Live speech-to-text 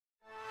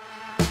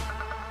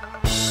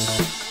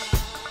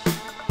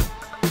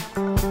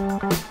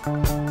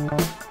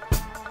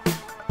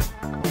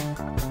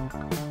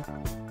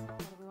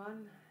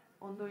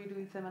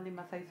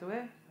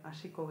bazaizue,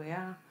 hasiko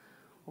gea,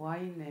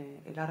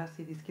 oain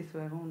helarazi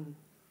dizkizuegun,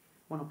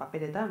 bueno,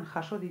 paperetan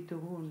jaso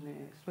ditugun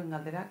zuen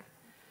galderak,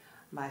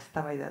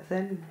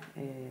 eztabaidatzen,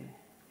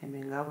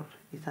 hemen gaur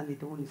izan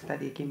ditugun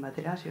hizlariekin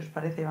batera. Si os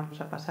parece,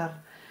 vamos a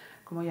pasar,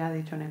 como ya ha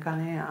dicho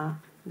Nekane, a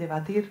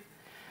debatir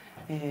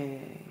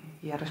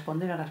y a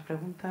responder a las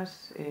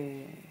preguntas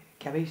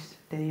que habéis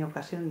tenido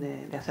ocasión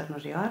de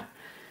hacernos llegar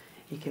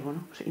y que,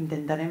 bueno, pues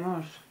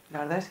intentaremos. La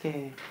verdad es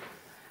que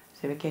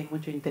se ve que hay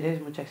mucho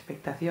interés, mucha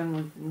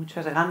expectación,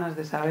 muchas ganas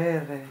de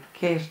saber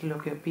qué es lo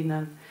que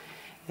opinan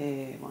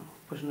bueno,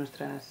 pues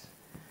nuestras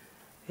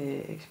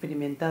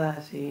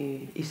experimentadas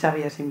y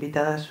sabias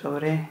invitadas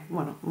sobre,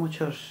 bueno,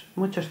 muchos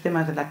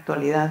temas de la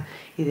actualidad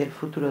y del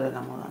futuro de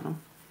la moda, ¿no?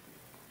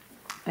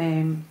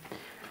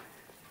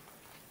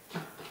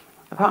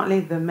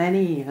 Apparently there are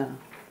many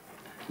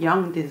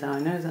young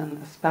designers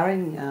and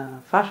aspiring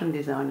fashion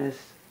designers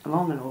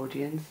among an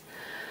audience,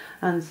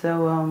 and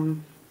so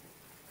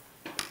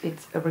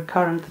it's a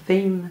recurrent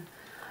theme,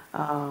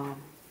 a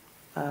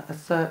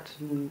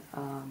certain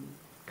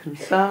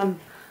concern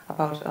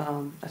about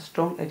a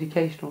strong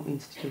educational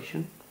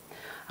institution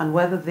and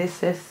whether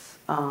this is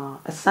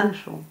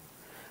essential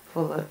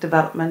for the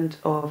development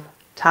of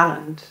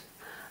talent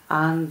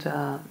and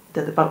the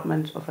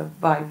development of a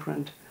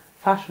vibrant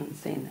fashion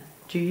scene.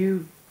 Do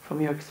you, from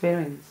your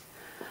experience,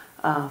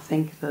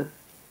 think that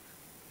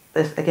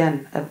this,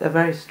 again, a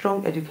very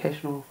strong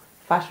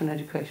fashion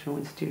educational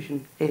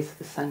institution is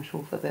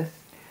essential for this?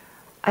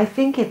 I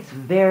think it's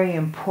very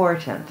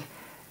important.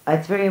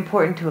 It's very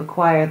important to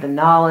acquire the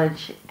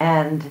knowledge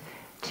and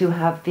to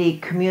have the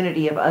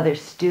community of other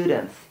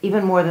students,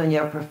 even more than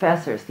your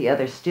professors, the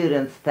other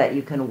students that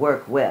you can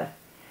work with.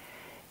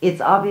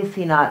 It's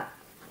obviously not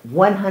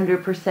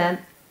 100%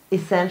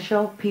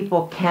 essential.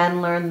 People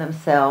can learn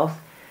themselves.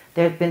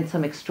 There have been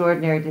some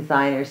extraordinary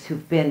designers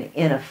who've been,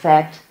 in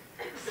effect,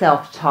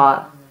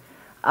 self-taught.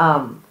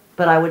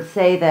 But I would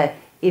say that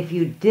if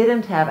you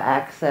didn't have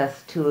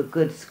access to a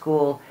good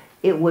school,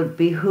 it would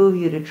behoove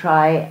you to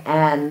try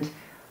and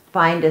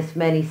find as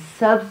many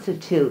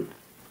substitute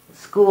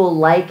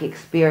school-like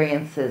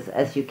experiences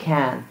as you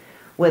can,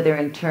 whether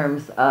in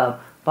terms of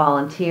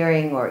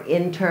volunteering or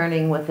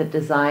interning with a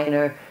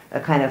designer, a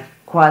kind of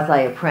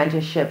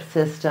quasi-apprenticeship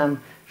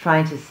system,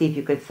 trying to see if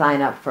you could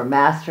sign up for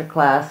master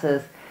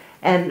classes.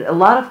 And a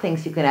lot of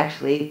things you can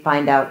actually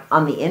find out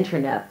on the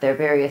internet. There are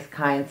various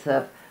kinds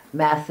of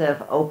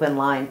massive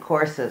open-line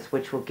courses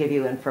which will give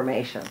you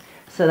information.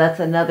 So that's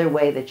another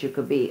way that you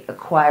could be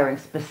acquiring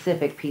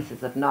specific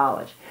pieces of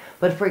knowledge.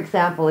 But for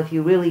example, if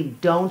you really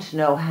don't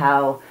know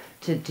how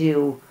to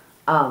do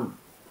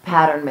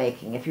pattern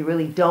making, if you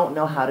really don't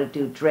know how to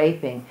do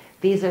draping,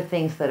 these are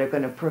things that are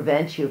going to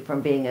prevent you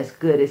from being as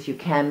good as you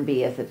can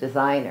be as a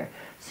designer.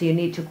 So you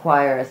need to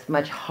acquire as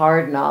much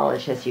hard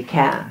knowledge as you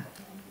can.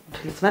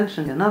 It's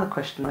mentioned another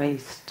question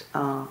raised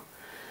for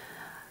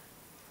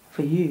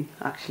you,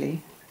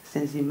 actually,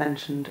 since you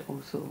mentioned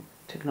also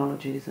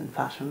technologies and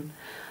fashion.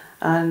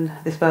 And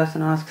this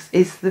person asks,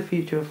 is the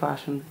future of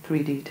fashion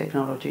 3D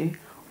technology,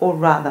 or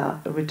rather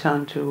a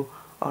return to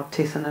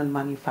artisanal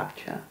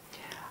manufacture?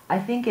 I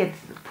think it's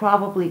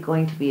probably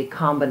going to be a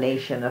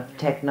combination of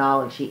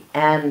technology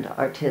and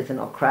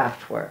artisanal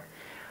craft work.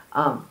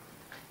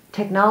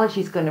 Technology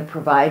is going to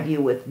provide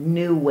you with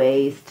new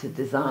ways to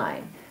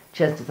design.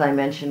 Just as I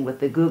mentioned with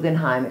the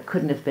Guggenheim, it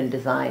couldn't have been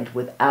designed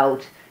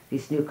without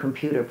these new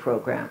computer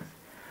programs.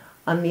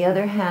 On the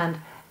other hand,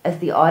 as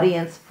the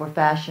audience for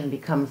fashion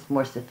becomes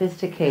more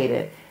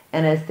sophisticated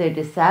and as they're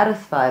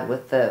dissatisfied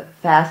with the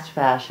fast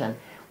fashion,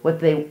 what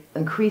they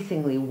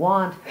increasingly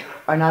want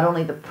are not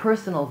only the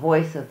personal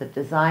voice of the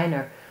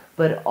designer,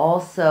 but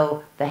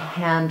also the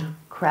hand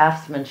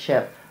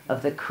craftsmanship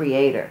of the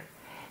creator.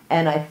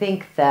 And I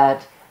think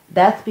that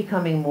that's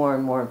becoming more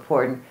and more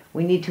important.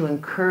 We need to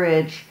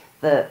encourage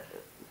the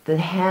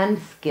hand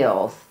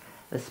skills,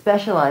 the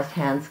specialized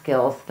hand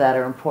skills that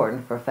are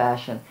important for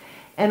fashion.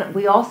 And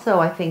we also,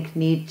 I think,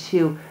 need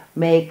to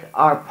make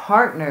our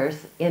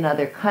partners in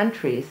other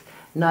countries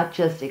not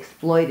just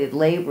exploited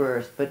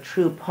laborers, but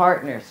true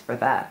partners for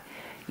that.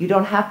 You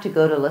don't have to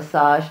go to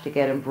Lesage to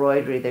get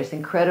embroidery. There's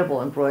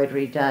incredible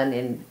embroidery done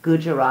in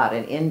Gujarat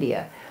in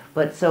India.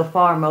 But so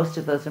far, most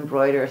of those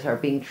embroiderers are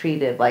being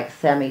treated like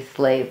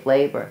semi-slave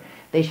labor.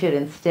 They should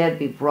instead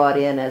be brought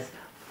in as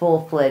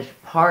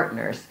full-fledged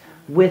partners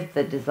with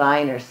the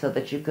designers so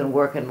that you can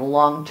work in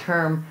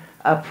long-term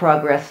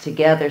progress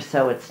together,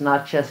 so it's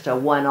not just a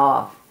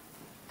one-off.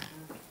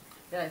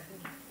 Yeah, I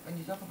think when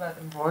you talk about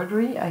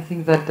embroidery, I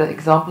think that the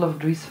example of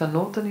Dries van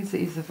Noten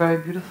is a very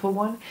beautiful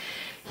one.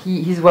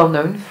 He's well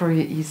known for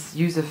his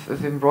use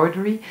of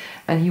embroidery,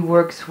 and he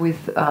works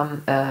with, he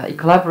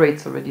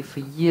collaborates already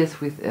for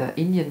years with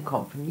Indian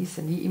companies,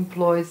 and he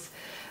employs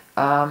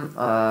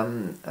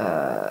on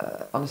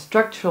a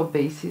structural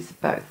basis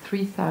about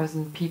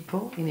 3,000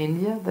 people in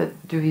India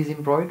that do his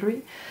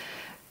embroidery.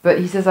 But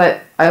he says,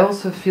 I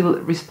also feel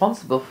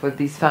responsible for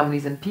these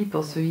families and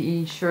people, so he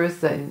ensures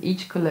that in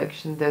each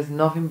collection there's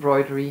enough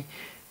embroidery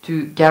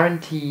to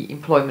guarantee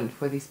employment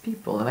for these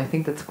people. And I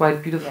think that's quite a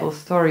beautiful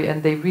story,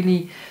 and they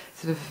really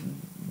sort of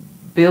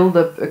build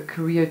up a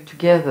career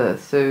together.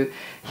 So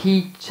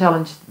he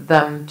challenged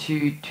them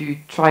to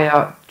try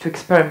out, to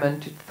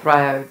experiment, to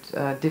try out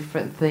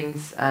different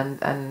things,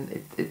 and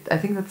I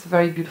think that's a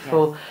very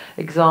beautiful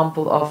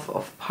example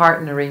of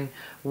partnering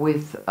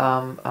with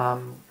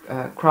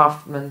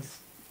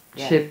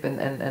craftsmanship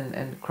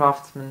and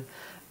craftsmen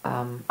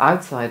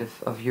outside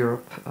of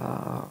Europe.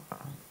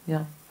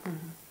 Yeah.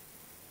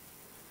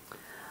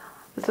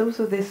 There's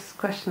also this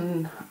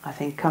question, I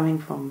think, coming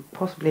from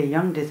possibly a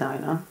young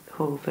designer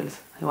who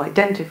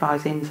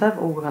identifies himself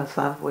or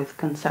herself with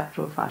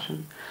conceptual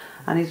fashion,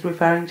 and is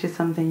referring to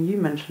something you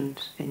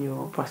mentioned in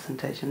your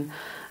presentation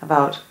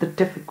about the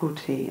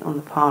difficulty on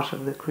the part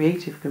of the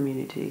creative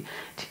community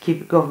to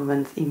keep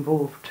governments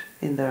involved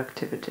in their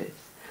activities.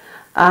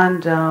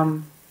 And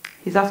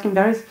he's asking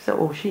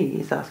or she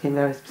is asking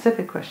very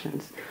specific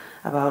questions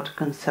about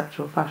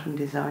conceptual fashion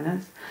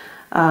designers,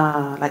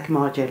 like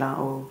Margiela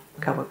or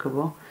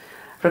Kawakubo.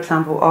 For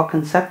example, are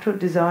conceptual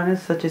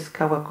designers such as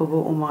Kawakubo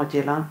or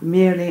Margiela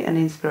merely an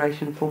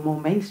inspiration for more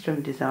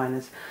mainstream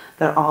designers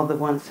that are the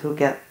ones who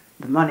get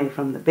the money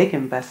from the big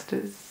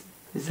investors?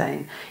 He's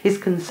saying, is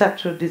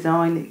conceptual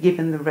design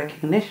given the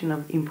recognition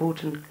of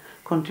important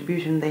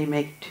contribution they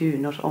make to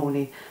not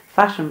only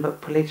fashion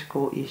but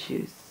political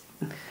issues?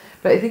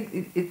 But I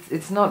think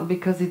it's not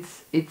because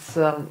it's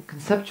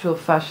conceptual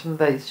fashion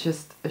that it's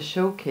just a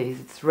showcase.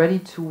 It's ready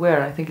to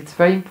wear. I think it's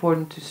very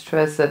important to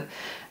stress that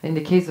in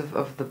the case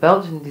of the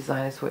Belgian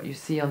designers, what you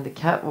see on the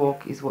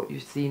catwalk is what you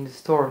see in the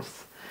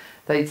stores.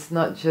 That it's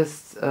not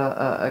just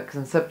a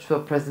conceptual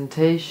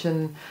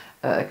presentation,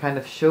 a kind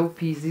of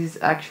showpiece. This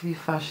is actually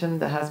fashion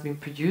that has been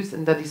produced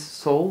and that is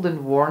sold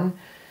and worn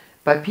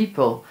by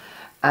people.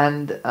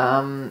 And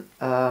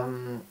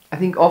I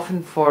think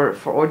often for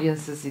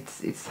audiences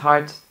it's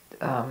hard.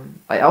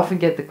 I often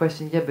get the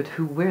question, yeah, but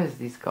who wears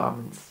these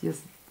garments?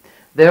 Yes,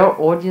 there are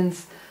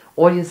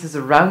audiences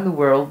around the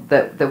world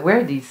that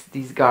wear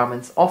these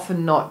garments,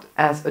 often not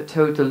as a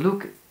total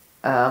look,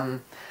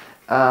 how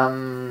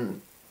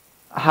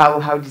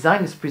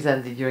design is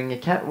presented during a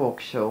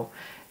catwalk show.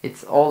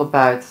 It's all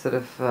about sort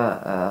of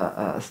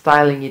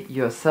styling it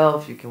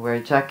yourself. You can wear a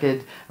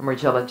jacket, a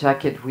Margiela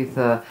jacket with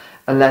a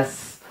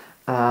less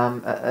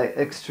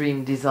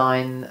extreme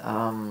design.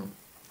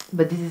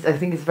 But this is, I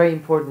think, it's very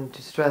important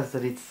to stress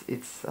that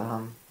it's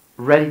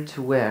ready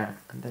to wear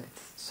and that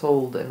it's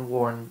sold and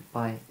worn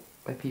by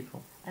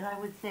people. And I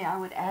would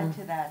add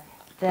to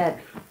that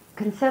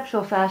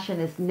conceptual fashion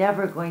is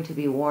never going to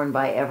be worn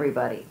by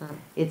everybody.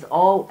 It's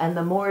all, and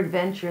the more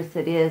adventurous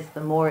it is,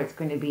 the more it's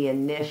going to be a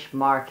niche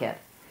market.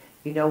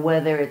 You know,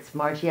 whether it's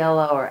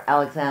Margiela or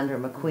Alexander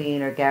McQueen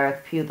or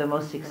Gareth Pugh, the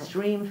most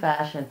extreme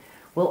fashion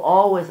will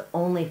always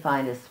only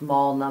find a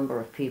small number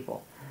of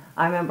people.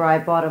 I remember I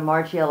bought a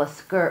Margiela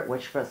skirt,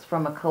 which was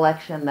from a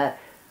collection that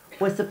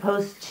was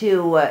supposed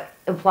to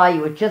imply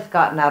you had just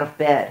gotten out of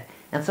bed.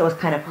 And so it was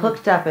kind of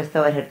hooked up as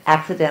though it had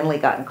accidentally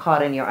gotten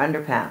caught in your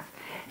underpants.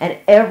 And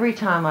every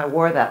time I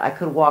wore that, I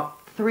could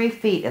walk 3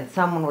 feet and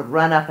someone would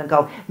run up and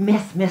go,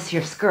 miss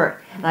your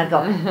skirt. And I'd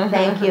go,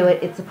 thank you,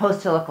 it's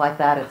supposed to look like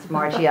that, it's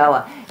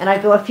Margiela. And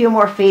I'd go a few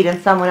more feet and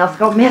someone else would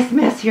go,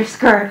 miss your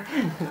skirt.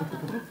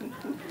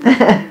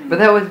 But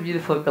that was a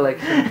beautiful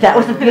collection. That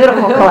was a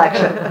beautiful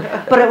collection.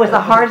 But it was a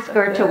hard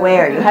skirt to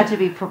wear. You had to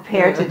be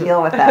prepared to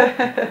deal with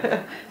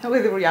that.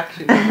 With the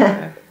reaction.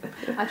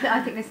 I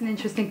think there's an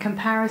interesting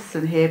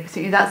comparison here,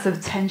 particularly that sort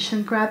of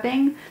tension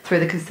grabbing through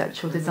the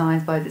conceptual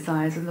designs by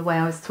designers, and the way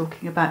I was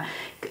talking about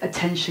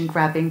attention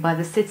grabbing by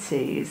the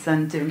cities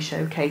and doing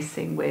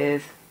showcasing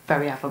with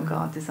very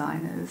avant-garde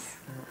designers.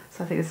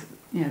 So I think it's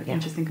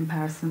interesting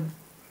comparison.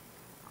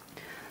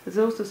 There's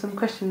also some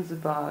questions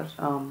about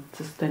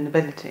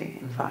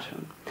sustainability in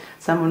fashion.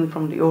 Someone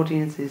from the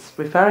audience is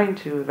referring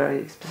to a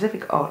very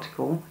specific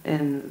article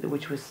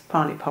which was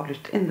partly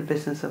published in the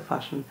Business of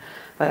Fashion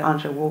by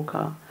Andrew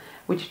Walker,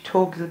 which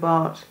talks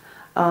about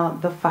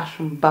the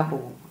fashion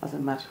bubble as a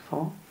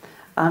metaphor,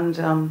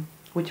 and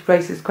which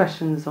raises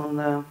questions on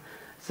the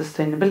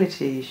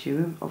sustainability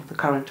issue of the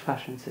current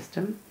fashion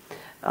system.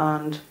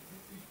 And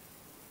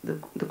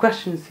the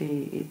questions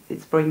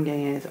it's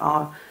bringing is,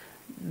 are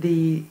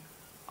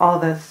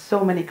there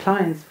so many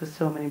clients for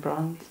so many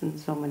brands and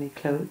so many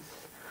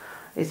clothes?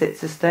 Is it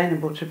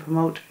sustainable to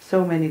promote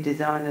so many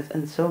designers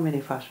and so many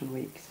fashion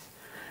weeks?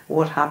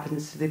 What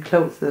happens to the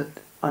clothes that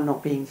are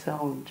not being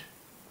sold?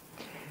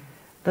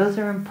 Those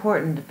are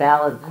important,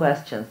 valid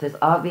questions. There's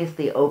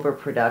obviously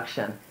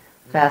overproduction.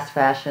 Fast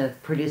fashion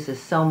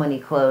produces so many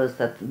clothes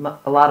that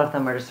a lot of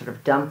them are just sort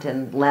of dumped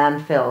in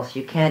landfills.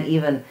 You can't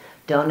even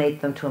donate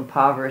them to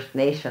impoverished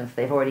nations.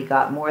 They've already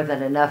got more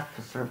than enough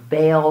sort of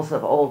bales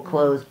of old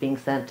clothes being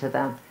sent to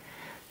them.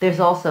 There's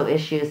also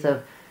issues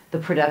of the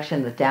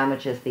production that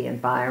damages the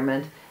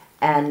environment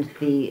and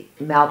the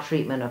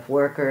maltreatment of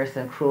workers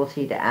and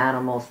cruelty to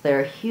animals. There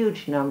are a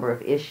huge number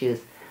of issues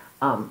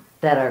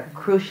that are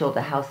crucial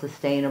to how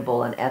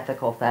sustainable and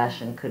ethical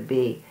fashion could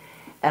be.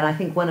 And I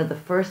think one of the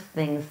first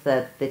things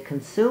that the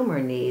consumer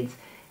needs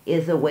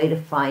is a way to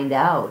find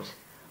out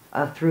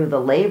through the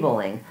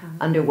labeling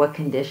under what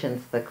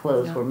conditions the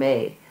clothes were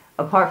made.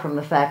 Apart from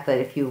the fact that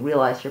if you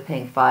realize you're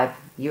paying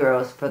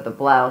 €5 for the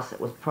blouse, it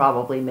was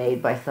probably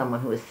made by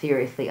someone who was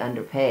seriously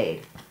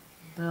underpaid.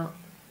 Well,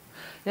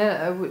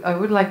 yeah, I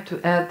would like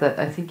to add that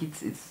I think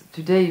it's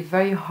today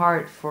very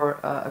hard for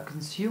a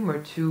consumer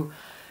to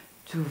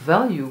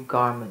value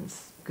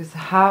garments, because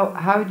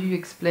how do you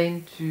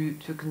explain to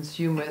a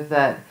consumer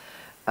that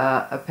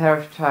a pair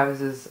of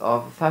trousers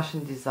of a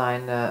fashion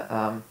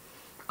designer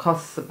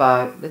costs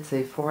about, let's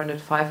say, 400,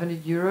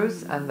 500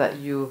 euros, and that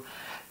you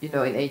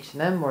know, in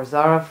H&M or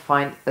Zara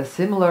find a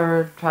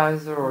similar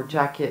trouser or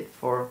jacket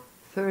for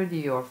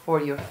 30 or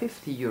 40 or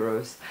 50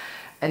 euros.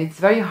 And it's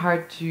very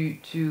hard to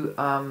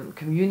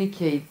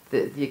communicate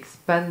the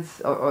expense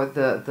or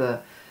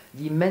the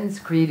immense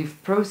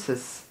creative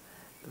process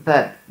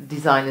that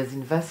designers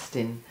invest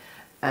in.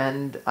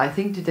 And I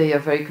think today are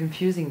very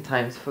confusing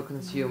times for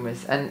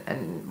consumers.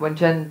 And when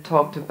Jen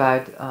talked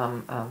about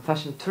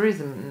fashion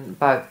tourism,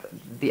 about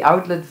the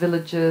outlet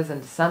villages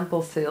and the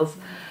sample sales,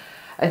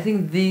 I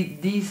think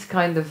these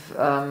kind of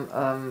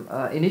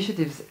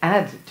initiatives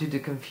add to the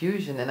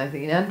confusion. And I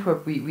think in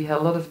Antwerp we had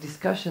a lot of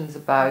discussions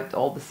about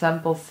all the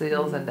sample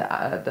sales and the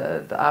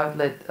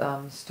outlet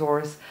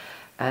stores.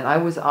 And I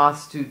was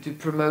asked to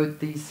promote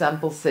these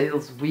sample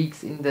sales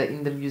weeks in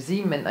the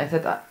museum, and I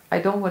said I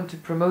don't want to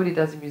promote it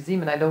as a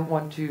museum, and I don't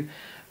want to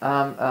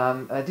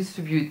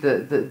distribute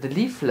the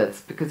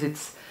leaflets, because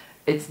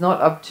it's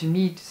not up to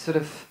me to sort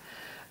of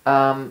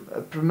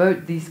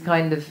promote these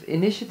kind of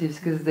initiatives,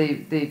 because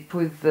they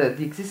put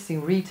the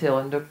existing retail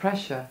under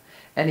pressure,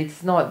 and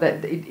it's not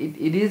that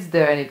it is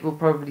there, and it will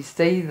probably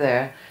stay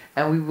there,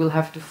 and we will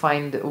have to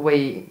find a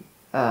way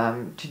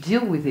to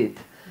deal with it.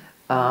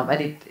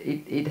 And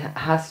it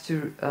has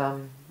to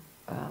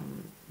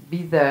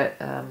be there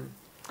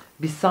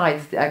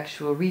besides the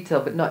actual retail,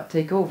 but not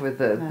take over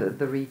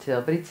the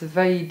retail. But it's a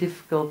very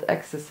difficult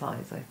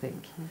exercise, I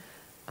think.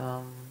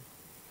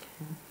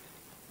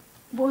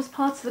 What was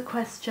part of the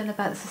question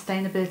about the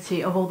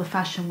sustainability of all the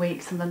fashion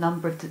weeks and the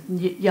number of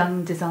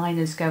young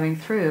designers going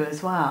through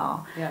as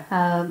well?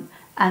 Yeah.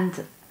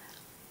 And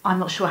I'm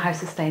not sure how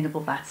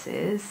sustainable that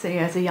is. So,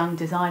 as a young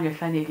designer,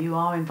 if any of you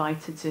are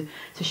invited to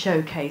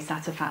showcase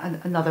at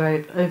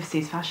another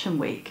overseas fashion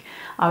week,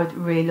 I would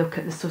really look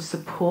at the sort of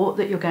support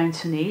that you're going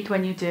to need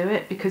when you do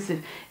it, because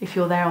if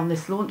you're there on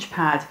this launch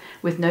pad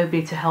with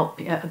nobody to help,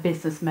 a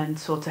business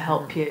mentor to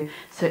help you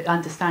to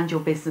understand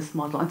your business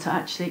model and to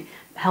actually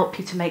help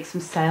you to make some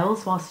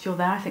sales whilst you're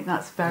there, I think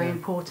that's very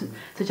important.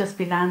 To just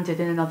be landed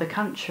in another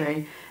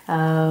country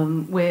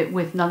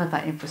with none of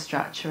that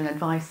infrastructure and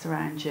advice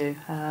around you,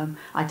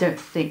 I don't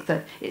think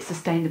that it's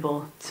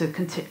sustainable for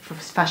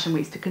fashion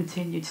weeks to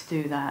continue to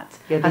do that.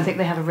 I think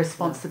they have a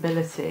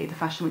responsibility. The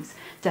fashion weeks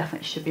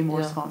definitely should be more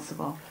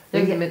responsible.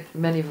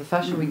 Many of the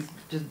fashion weeks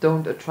just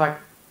don't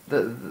attract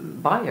the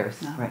buyers.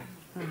 No. Right.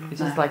 It's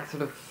just like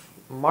sort of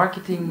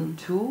marketing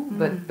tool,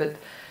 but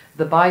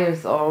the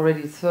buyers are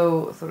already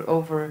so sort of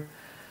over.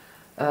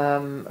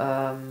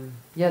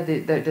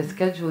 The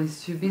schedule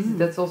is too busy.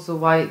 That's also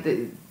why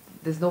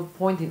there's no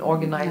point in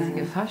organizing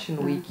a fashion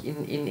week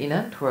in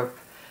Antwerp,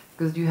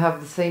 because you have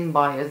the same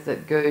buyers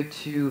that go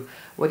to,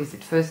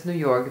 first New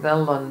York,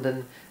 then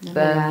London,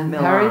 then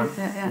Paris,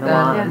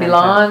 then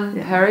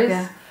Milan, Paris.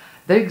 Yeah.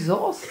 They're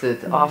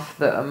exhausted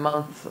after a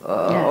month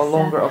or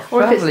longer of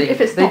Or traveling.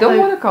 if it's they not don't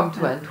want to come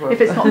to Antwerp.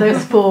 If it's not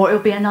those four,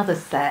 it'll be another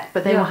set,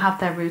 but they Yeah. will have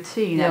their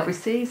routine Yeah. every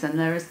season.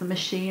 There is the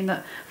machine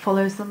that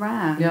follows them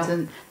round, Yeah.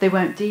 and they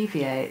won't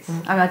deviate.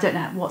 I mean, I don't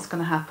know what's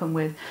going to happen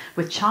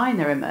with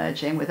China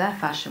emerging with their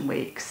fashion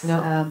weeks.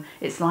 Yeah.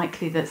 It's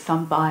likely that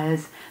some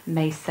buyers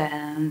may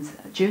send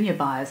junior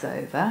buyers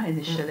over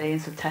initially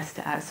and sort of test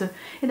it out. So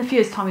in a few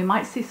years' time, we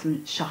might see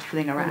some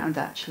shuffling around,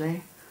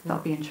 actually.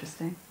 That'll be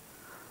interesting.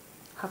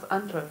 Has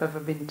Antwerp ever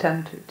been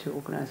tempted to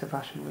organise a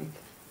fashion week?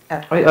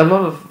 A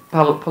lot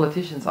of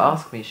politicians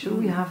ask me, should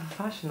we have a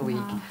fashion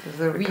week?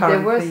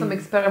 There were some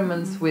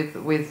experiments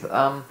with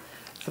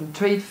some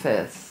trade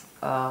fairs,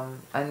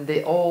 and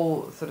they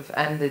all sort of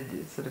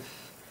ended sort of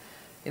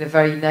in a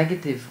very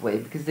negative way,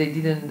 because they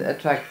didn't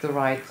attract the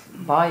right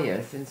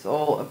buyers. It's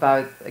all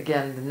about,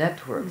 again, the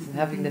networks, and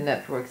having the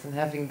networks and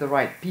having the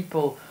right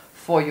people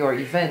for your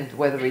event,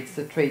 whether it's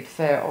a trade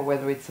fair or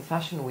whether it's a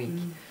fashion week.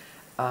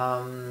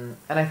 And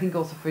I think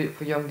also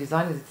for young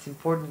designers it's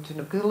important to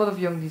know, because a lot of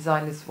young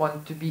designers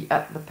want to be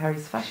at the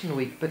Paris Fashion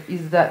Week, but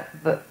is that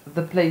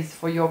the place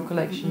for your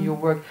collection, your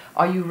work?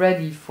 Are you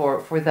ready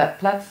for that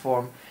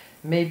platform?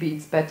 Maybe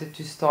it's better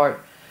to start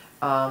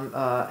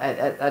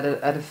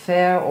at a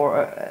fair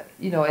or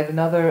at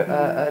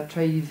another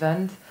trade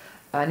event,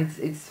 and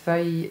it's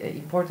very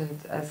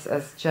important,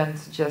 as Jen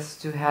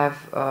suggests, to have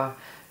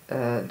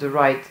the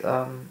right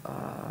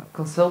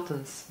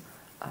consultants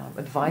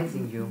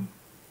advising you.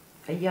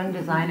 A young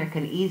designer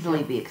can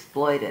easily be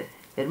exploited.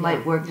 It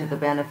might work to the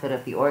benefit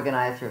of the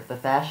organizer of the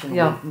fashion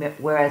week,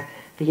 whereas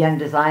the young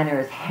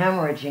designer is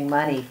hemorrhaging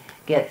money,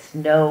 gets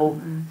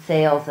no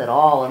sales at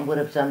all, and would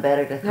have done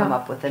better to come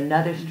up with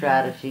another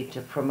strategy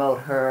to promote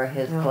her or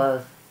his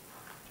clothes.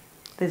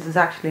 this is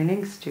actually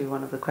links to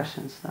one of the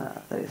questions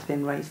that has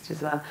been raised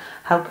as well.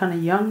 How can a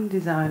young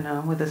designer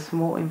with a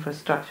small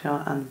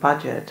infrastructure and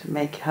budget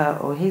make her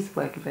or his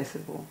work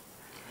visible?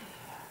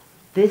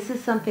 This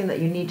is something that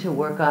you need to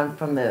work on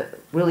from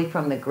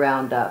the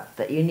ground up,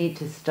 that you need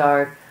to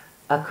start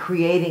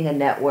creating a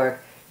network.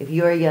 If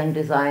you're a young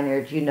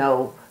designer,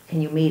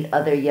 can you meet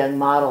other young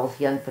models,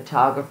 young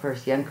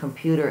photographers, young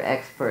computer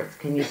experts?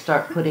 Can you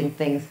start putting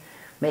things,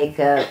 make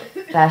a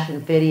fashion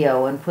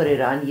video and put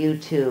it on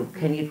YouTube?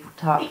 Can you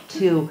talk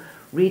to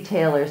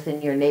retailers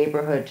in your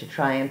neighborhood to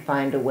try and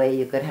find a way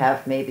you could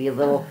have maybe a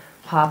little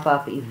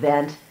pop-up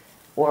event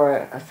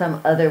or some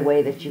other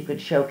way that you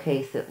could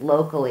showcase it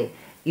locally?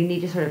 You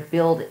need to sort of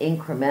build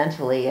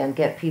incrementally and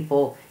get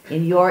people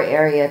in your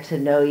area to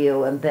know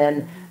you, and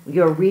then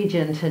your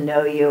region to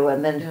know you,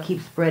 and then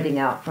keep spreading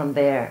out from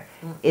there.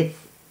 It's,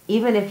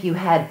 even if you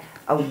had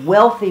a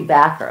wealthy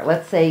backer,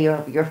 let's say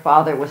your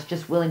father was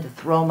just willing to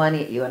throw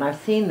money at you, and I've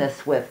seen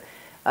this with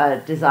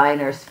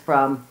designers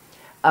from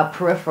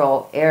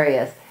peripheral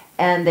areas,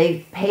 and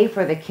they pay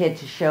for the kid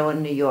to show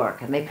in New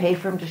York, and they pay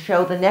for him to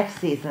show the next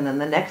season and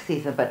the next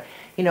season, but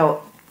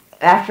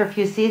after a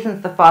few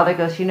seasons, the father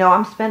goes,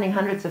 I'm spending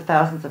hundreds of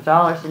thousands of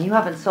dollars and you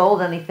haven't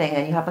sold anything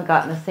and you haven't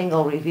gotten a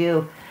single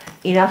review.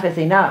 Enough is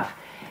enough.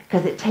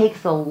 Because it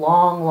takes a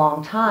long,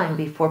 long time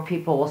before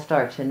people will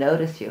start to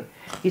notice you.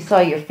 You saw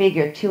your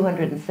figure,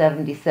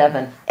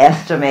 277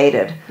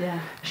 estimated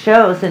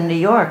shows in New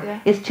York.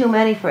 It's too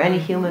many for any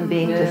human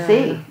being to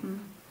see.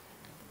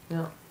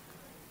 Yeah.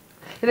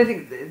 And I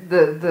think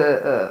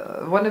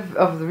the one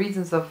of the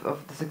reasons of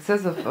the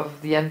success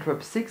of the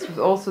Antwerp Six was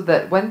also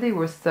that when they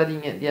were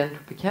studying at the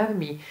Antwerp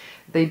Academy,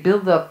 they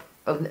built up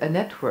a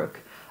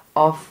network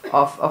of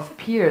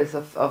peers,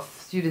 of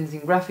students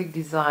in graphic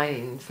design,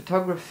 in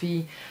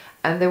photography,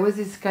 and there was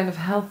this kind of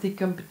healthy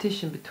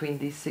competition between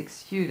these 6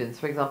 students.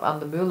 For example,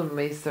 Anne de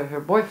Meulenmeester, her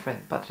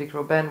boyfriend, Patrick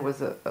Robin,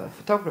 was a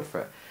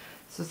photographer.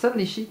 So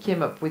suddenly she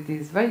came up with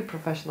these very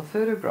professional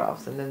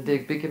photographs, and then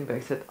Dirk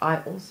Bickenberg said,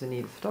 I also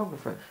need a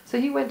photographer.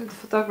 So he went to the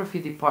photography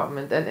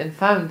department and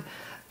found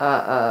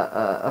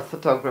a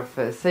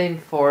photographer. Same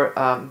for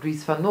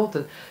Dries van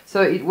Noten.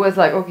 So it was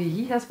like, okay,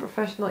 he has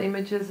professional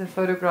images and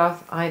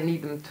photographs, I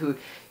need them too.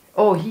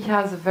 Oh, he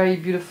has a very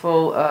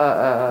beautiful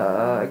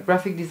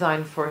graphic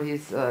design for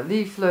his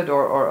leaflet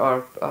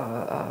or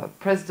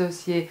press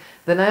dossier,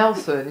 then I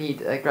also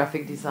need a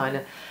graphic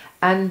designer.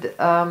 And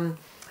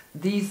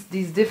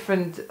these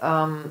different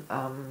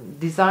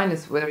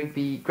designers, whether it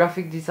be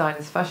graphic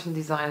designers, fashion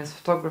designers,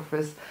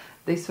 photographers,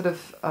 they sort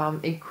of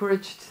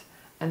encouraged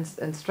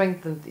and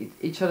strengthened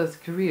each other's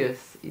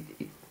careers.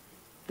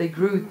 They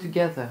grew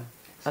together.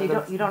 So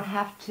you don't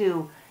have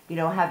to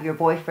have your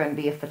boyfriend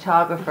be a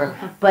photographer,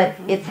 but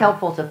it's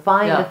helpful to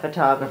find a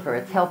photographer.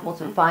 It's helpful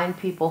to find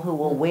people who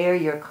will wear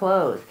your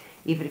clothes.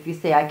 Even if you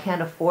say, I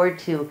can't afford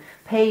to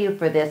pay you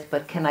for this,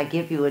 but can I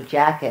give you a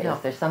jacket? Is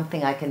there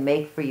something I can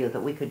make for you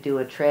that we could do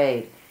a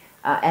trade?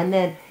 And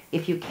then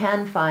if you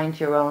can find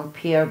your own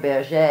Pierre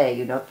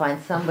Berger,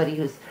 find somebody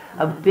who's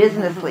a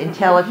businessly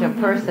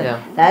intelligent person,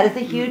 that is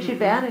a huge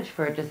advantage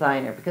for a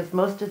designer, because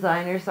most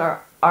designers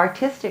are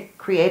artistic,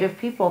 creative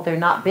people.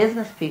 They're not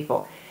business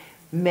people.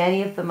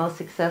 Many of the most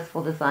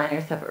successful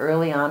designers have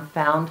early on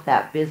found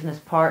that business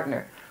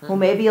partner, who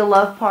may be a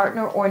love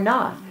partner or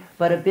not,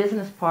 but a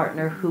business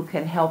partner who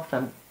can help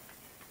them.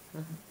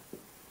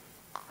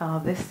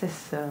 This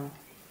is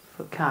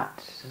for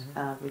Kat,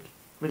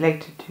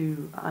 related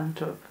to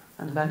Antwerp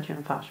and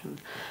Belgian fashion,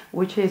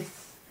 which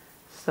is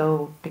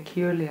so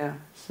peculiar,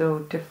 so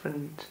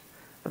different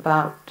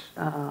about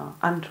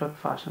Antwerp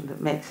fashion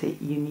that makes it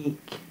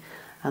unique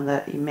and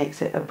that it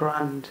makes it a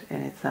brand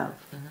in itself.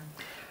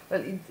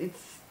 Well,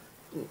 it's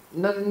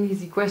not an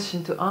easy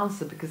question to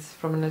answer, because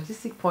from an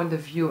artistic point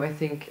of view, I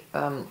think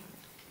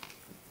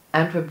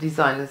Antwerp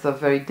designers are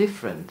very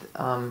different.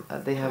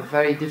 They have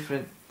very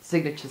different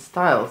signature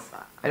styles.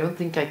 I don't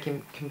think I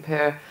can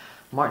compare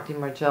Martin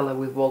Margiela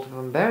with Walter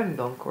van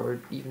Berendonck, or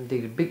even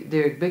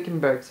Dirk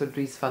Bickenberg or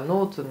Dries van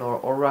Noten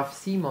or Raf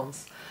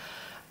Simons.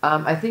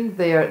 I think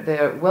they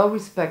are well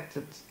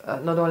respected,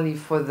 not only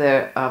for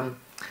their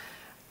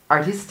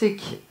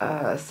artistic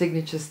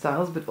signature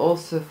styles, but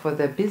also for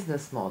their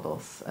business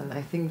models. And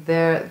I think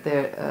their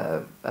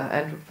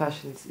Antwerp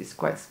fashion is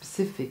quite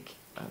specific.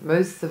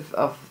 Most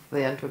of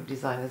the Antwerp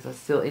designers are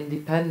still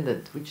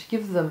independent, which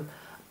gives them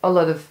a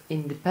lot of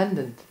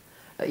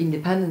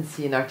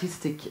independency and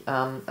artistic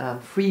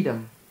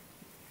freedom.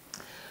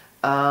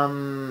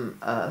 So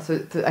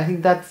I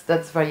think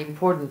that's very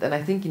important. And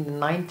I think in the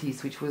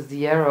 90s, which was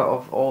the era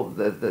of all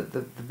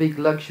the big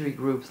luxury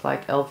groups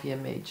like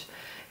LVMH,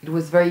 it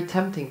was very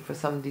tempting for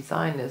some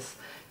designers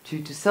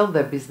to sell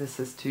their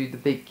businesses to the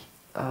big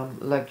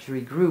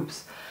luxury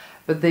groups.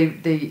 But they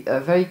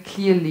very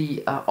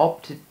clearly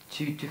opted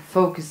to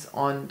focus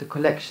on the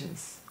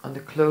collections, on the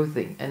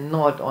clothing, and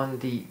not on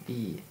the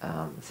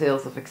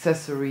sales of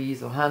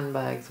accessories or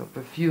handbags or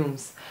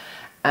perfumes.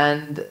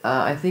 And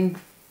I think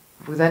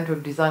with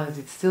Antwerp designers,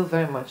 it's still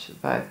very much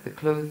about the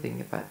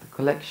clothing, about the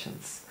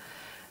collections.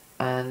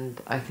 And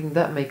I think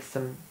that makes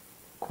them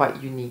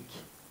quite unique.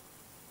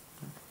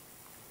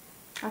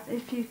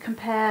 If you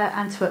compare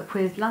Antwerp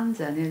with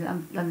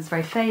London, London's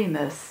very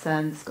famous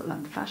and it's got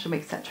London Fashion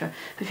Week, etc.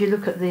 But if you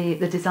look at the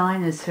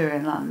designers who are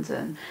in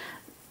London,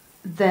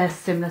 they're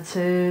similar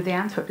to the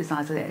Antwerp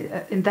designers.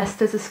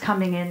 Investors are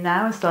coming in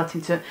now and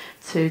starting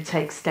to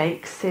take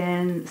stakes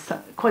in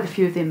quite a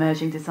few of the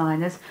emerging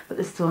designers, but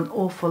there's still an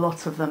awful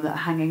lot of them that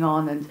are hanging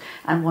on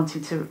and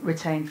wanting to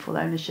retain full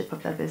ownership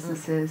of their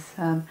businesses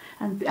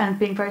and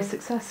being very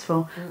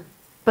successful.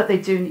 But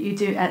you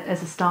do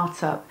as a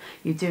startup,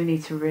 you do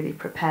need to really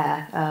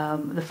prepare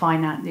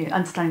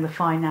understanding the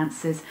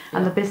finances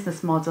and the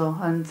business model.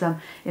 And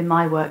in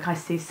my work, I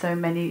see so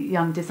many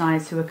young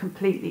designers who are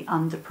completely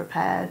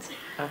underprepared.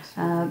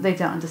 They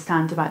don't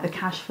understand about the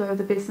cash flow of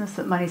the business.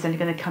 That money's only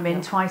going to come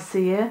in twice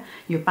a year.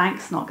 Your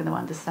bank's not going to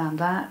understand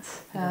that.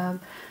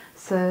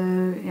 So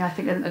I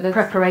think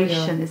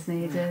preparation is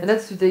needed. And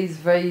that's today is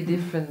very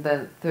different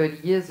than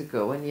 30 years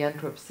ago when the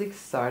Antwerp Six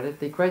started.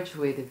 They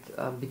graduated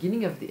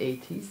beginning of the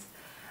 80s,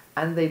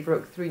 and they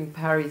broke through in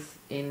Paris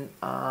in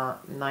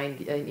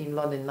London in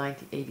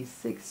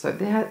 1986. So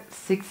they had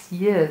 6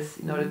 years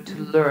in order to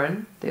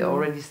learn. They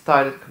already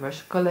started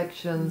commercial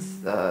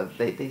collections.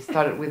 They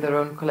started with their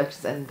own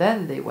collections, and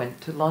then they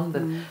went to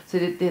London. So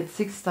they had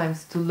 6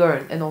 times to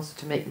learn and also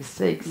to make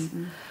mistakes.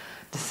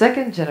 The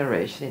second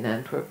generation in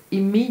Antwerp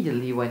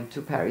immediately went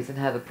to Paris and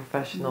had a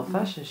professional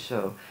fashion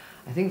show.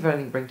 I think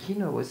Veronique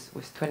Branchino was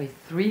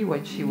 23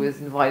 when she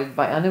was invited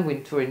by Anna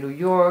Wintour in New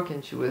York,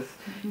 and she was,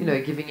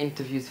 giving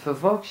interviews for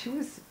Vogue. She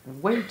was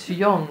way too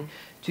young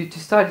to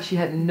start. She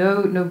had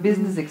no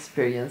business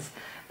experience,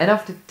 and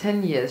after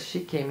 10 years, she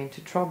came into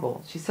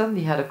trouble. She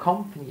suddenly had a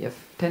company of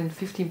 10,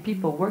 15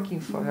 people working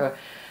for her,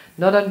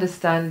 not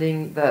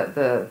understanding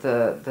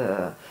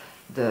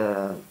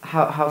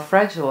how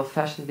fragile a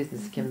fashion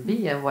business can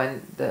be. And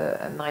when the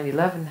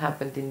 9/11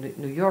 happened in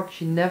New York,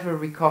 she never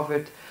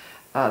recovered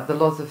the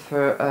loss of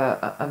her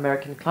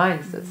American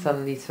clients that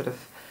suddenly sort of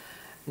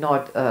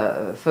not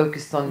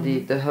focused on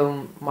the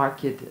home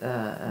market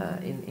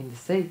in the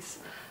States.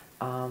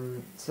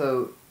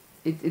 So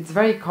it's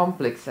very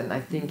complex, and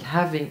I think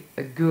having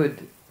a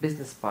good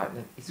business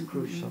partner is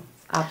crucial.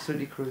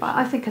 Absolutely crucial.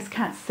 I think, as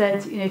Kat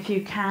said, if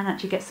you can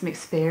actually get some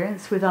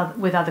experience with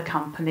other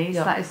companies,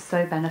 that is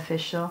so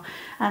beneficial.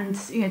 And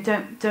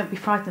don't be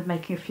frightened of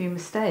making a few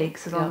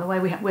mistakes along the way.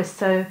 We're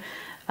so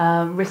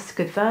risk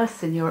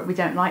adverse in Europe. We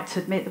don't like to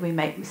admit that we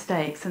make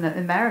mistakes. And in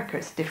America,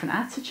 it's a different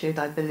attitude,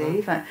 I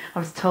believe. I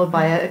was told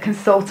by a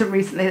consultant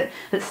recently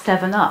that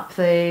 7-Up,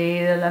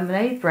 the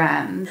lemonade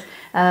brand,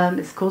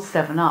 it's called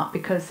 7-Up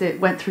because it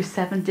went through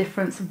 7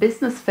 different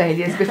business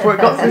failures before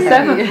it got to the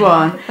 7th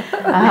one.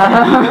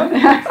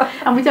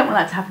 And we don't want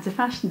that to happen to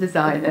fashion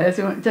designers.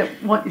 We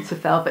don't want you to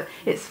fail, but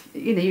it's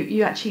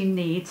you actually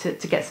need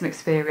to get some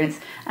experience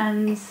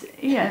and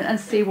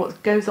see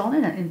what goes on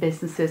in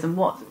businesses and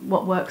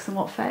what works and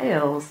what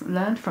fails.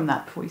 Learn from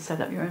that before you set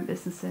up your own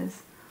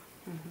businesses.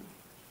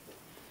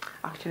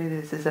 Actually,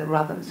 this is a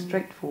rather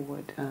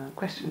straightforward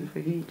question for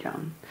you,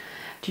 John.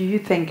 Do you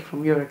think,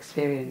 from your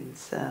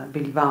experience,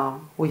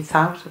 Bilbao,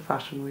 without a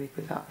fashion week,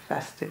 without a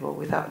festival,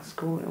 without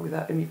school, and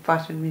without any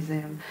fashion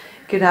museum,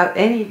 could have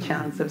any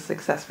chance of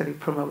successfully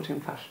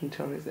promoting fashion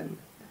tourism?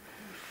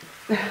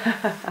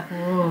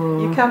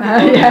 You can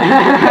be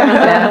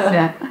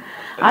yes.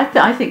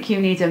 I think you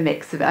need a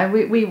mix of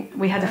it.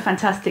 We had a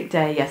fantastic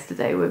day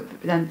yesterday.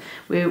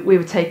 We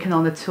were taken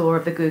on a tour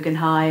of the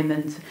Guggenheim,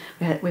 and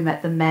we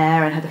met the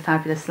mayor and had a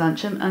fabulous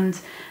lunch. And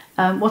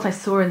what I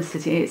saw in the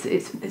city,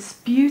 it's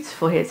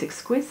beautiful here. It's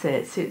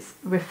exquisite. It's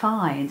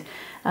refined.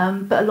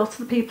 But a lot of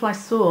the people I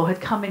saw had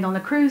come in on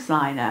a cruise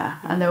liner,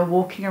 and they were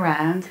walking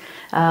around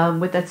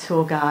with their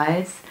tour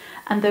guides.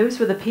 And those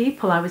were the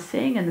people I was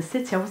seeing in the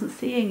city. I wasn't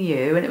seeing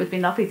you, and it would have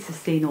been lovely to have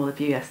seen all of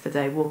you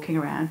yesterday walking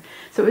around.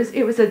 So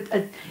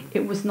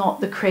it was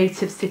not the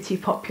creative city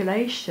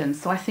population.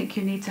 So I think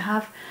you need to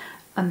have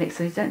a mix.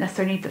 So you don't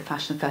necessarily need the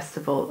fashion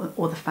festival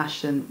or the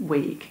fashion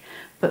week,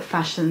 but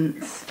fashion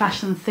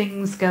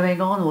things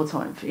going on all the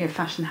time.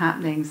 Fashion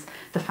happenings,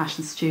 the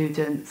fashion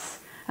students,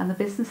 and the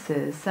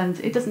businesses. And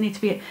it doesn't need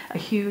to be a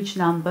huge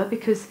number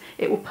because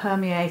it will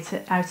permeate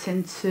out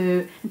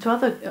into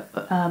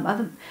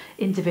other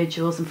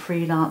individuals and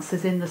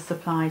freelancers in the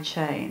supply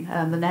chain,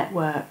 the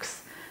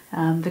networks.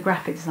 The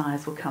graphic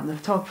designers will come, the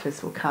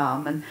photographers will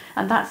come,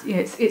 and that's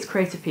it's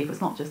creative people.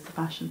 It's not just the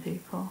fashion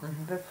people.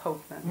 Let's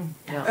hope then.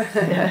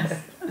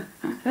 Yes.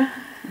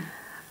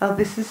 Well,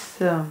 this is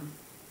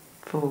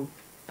for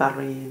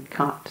Valerie and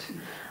Kat,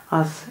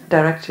 as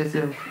directors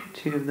of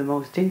 2 of the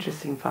most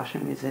interesting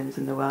fashion museums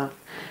in the world.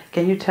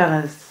 Can you tell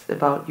us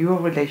about your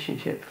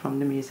relationship from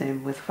the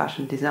museum with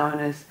fashion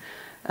designers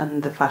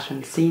and the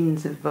fashion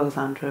scenes of both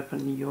Antwerp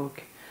and New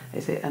York?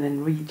 Is it an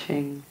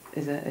enriching,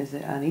 is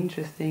it an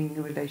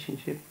interesting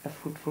relationship, a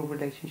fruitful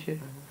relationship?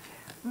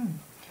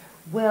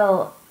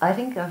 Well, I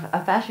think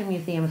a fashion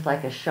museum is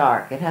like a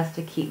shark. It has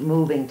to keep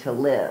moving to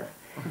live.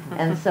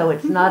 And so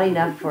it's not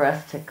enough for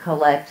us to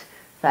collect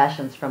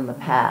fashions from the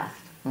past.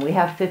 And we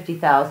have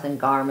 50,000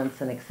 garments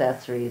and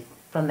accessories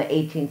from the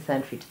 18th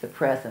century to the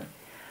present.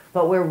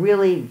 but we're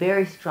really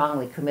very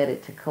strongly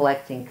committed to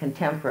collecting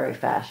contemporary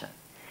fashion.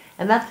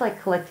 And that's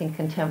like collecting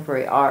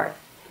contemporary art.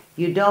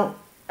 You don't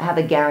have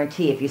a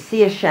guarantee. If you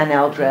see a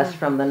Chanel dress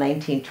from the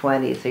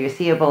 1920s or you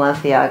see a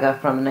Balenciaga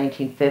from the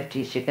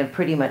 1950s, you can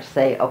pretty much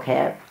say,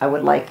 okay, I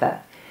would like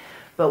that.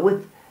 But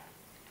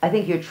I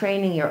think you're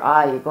training your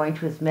eye. You're going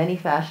to as many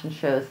fashion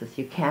shows as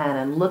you can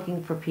and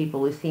looking for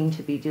people who seem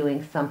to be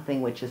doing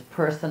something which is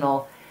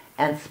personal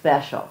and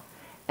special.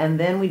 And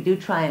then we do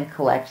try and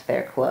collect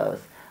their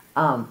clothes.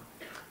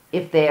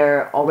 If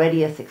they're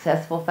already a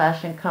successful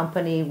fashion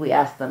company, we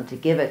ask them to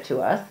give it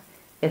to us.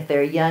 If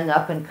they're a young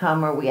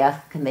up-and-comer, we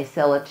ask, can they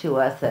sell it to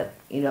us at,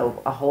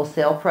 a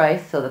wholesale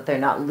price so that they're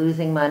not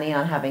losing money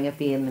on having it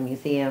be in the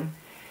museum.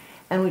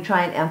 And we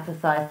try and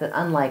emphasize that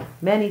unlike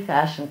many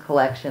fashion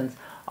collections,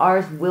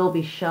 ours will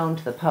be shown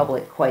to the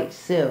public quite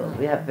soon.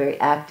 We have a very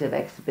active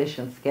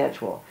exhibition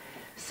schedule.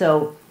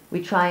 So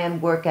we try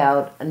and work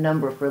out a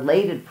number of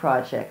related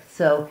projects.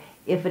 So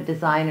if a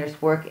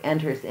designer's work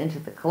enters into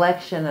the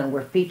collection and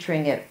we're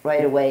featuring it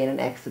right away in an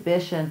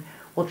exhibition,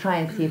 we'll try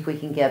and see if we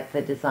can get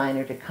the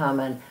designer to come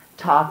and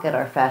talk at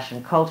our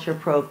fashion culture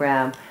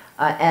program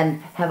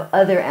and have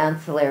other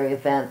ancillary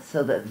events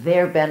so that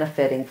they're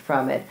benefiting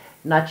from it.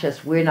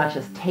 We're not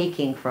just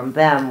taking from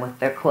them with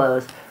their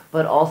clothes,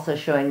 but also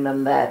showing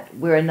them that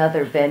we're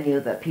another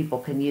venue that people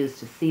can use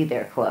to see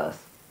their clothes.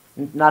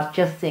 Not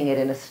just seeing it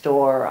in a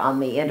store or on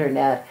the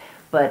internet,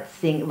 but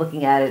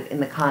looking at it in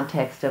the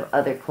context of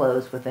other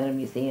clothes within a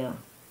museum.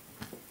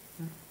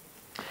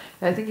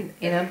 I think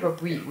in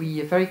Antwerp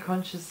we very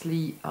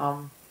consciously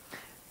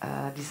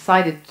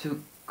decided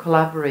to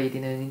collaborate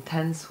in an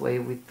intense way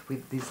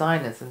with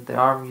designers, and there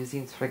are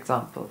museums, for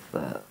example,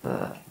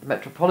 the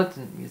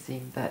Metropolitan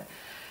Museum that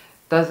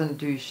doesn't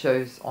do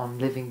shows on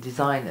living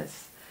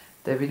designers.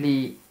 They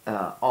really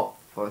opt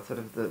for sort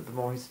of the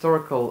more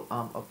historical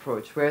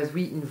approach, whereas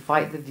we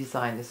invite the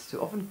designers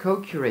to often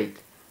co-curate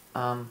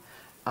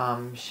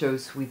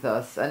shows with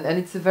us, and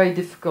it's a very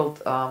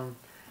difficult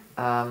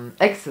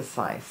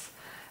exercise.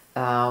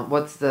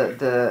 What's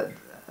the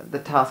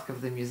task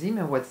of the museum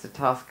and what's the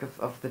task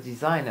of the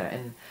designer?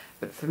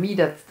 But for me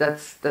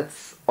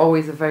that's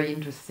always a very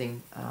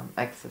interesting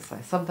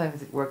exercise.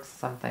 Sometimes it works,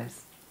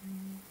 sometimes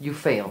you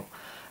fail.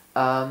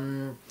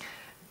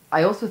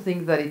 I also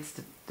think that it's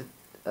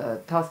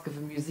the task of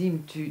a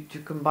museum to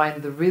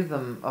combine the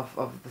rhythm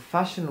of the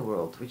fashion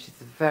world, which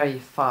is a very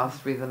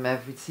fast rhythm.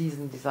 Every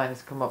season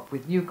designers come up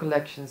with new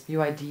collections,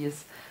 new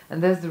ideas,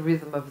 and there's the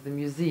rhythm of the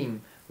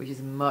museum, which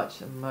is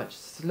much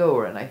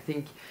slower. And I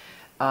think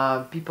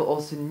people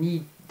also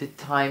need the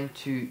time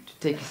to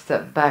take a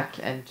step back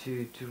and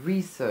to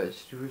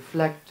research, to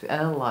reflect, to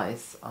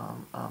analyze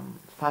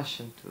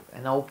fashion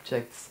and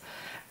objects,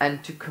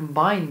 and to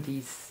combine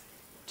these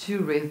two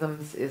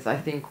rhythms is, I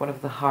think, one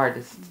of the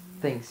hardest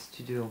things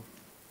to do.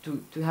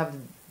 To have the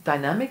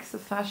dynamics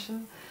of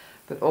fashion,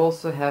 but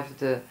also have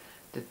the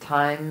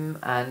time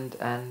and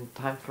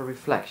time for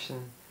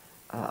reflection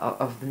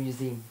of the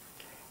museum.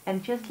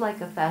 And just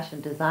like a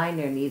fashion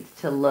designer needs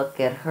to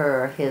look at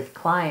her or his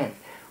clients,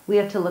 we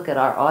have to look at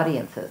our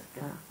audiences.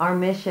 Yeah. Our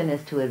mission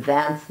is to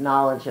advance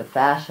knowledge of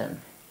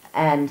fashion.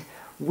 And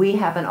we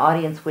have an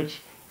audience which,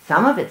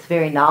 some of it's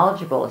very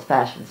knowledgeable, it's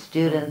fashion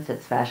students,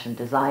 it's fashion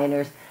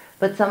designers,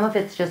 but some of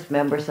it's just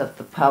members of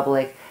the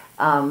public,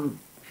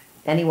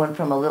 anyone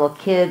from a little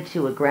kid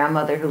to a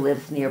grandmother who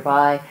lives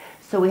nearby.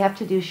 So we have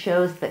to do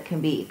shows that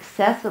can be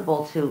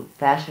accessible to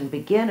fashion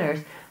beginners,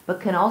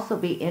 but can also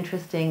be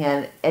interesting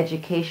and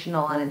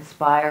educational and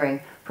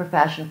inspiring for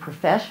fashion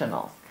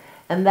professionals.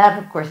 And that,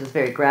 of course, is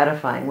very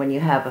gratifying when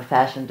you have a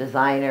fashion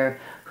designer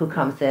who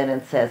comes in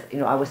and says,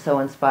 I was so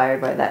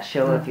inspired by that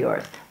show of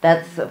yours.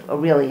 That's a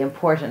really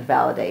important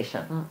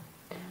validation.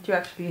 Do you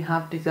actually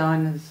have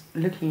designers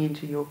looking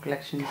into your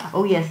collections?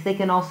 Oh yes, they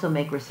can also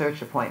make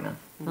research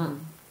appointments. Do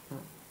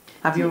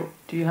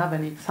you have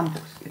any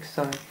examples?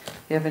 Sorry, do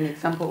you have any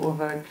example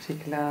of a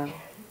particular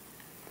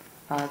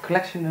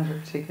collection of a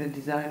particular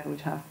designer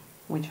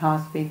which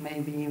has been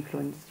maybe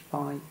influenced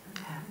by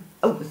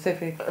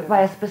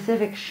by a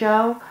specific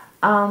show?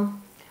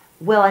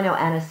 Well, I know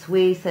Anna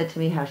Sui said to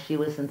me how she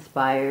was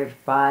inspired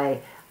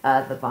by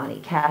the Bonnie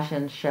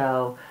Cashin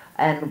show,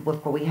 and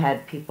we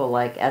had people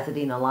like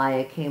Azzedine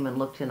Alaya came and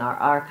looked in our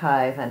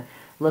archive and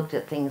looked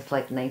at things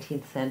like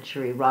 19th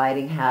century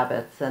riding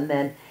habits, and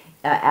then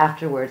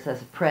afterwards,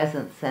 as a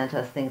present, sent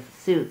us things,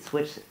 suits,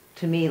 which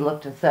to me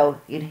looked as though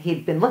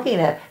he'd been looking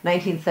at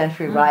 19th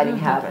century riding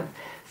habits.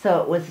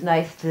 So it was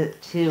nice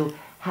to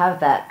have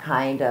that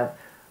kind of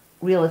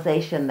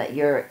realization that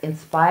you're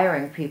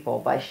inspiring people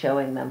by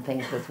showing them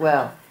things as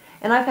well.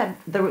 And I've had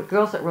the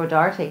girls at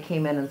Rodarte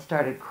came in and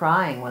started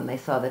crying when they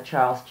saw the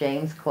Charles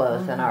James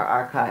clothes in our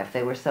archive.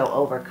 They were so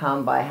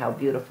overcome by how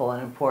beautiful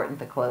and important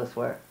the clothes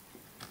were.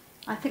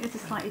 I think there's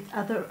a slightly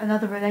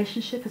another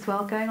relationship as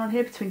well going on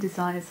here between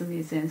designers and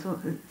museums.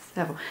 Well,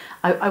 several.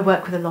 I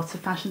work with a lot of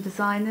fashion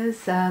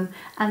designers, and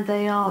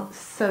they are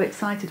so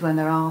excited when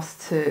they're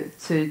asked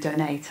to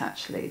donate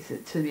actually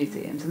to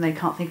museums, and they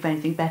can't think of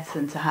anything better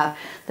than to have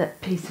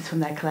that pieces from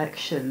their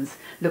collections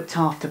looked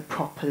after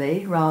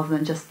properly, rather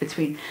than just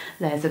between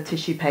layers of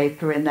tissue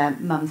paper in their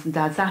mums and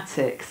dads'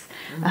 attics.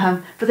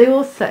 But they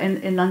also,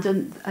 in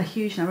London, a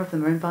huge number of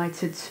them are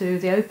invited to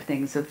the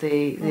openings of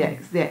the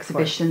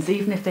exhibitions,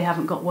 even if they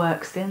haven't got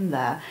works in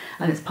there,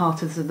 and it's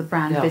part of the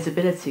brand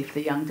visibility for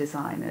the young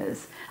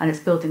designers, and it's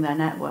building their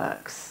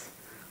networks.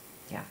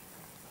 Yeah.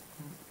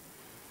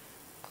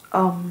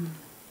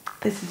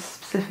 This is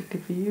specifically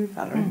for you,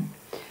 Valerie.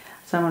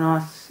 Someone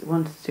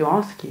wants to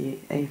ask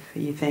you if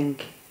you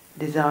think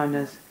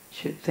designers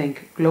should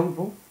think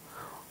global,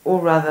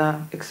 or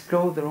rather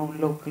explore their own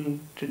local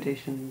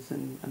traditions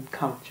and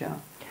culture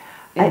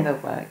in their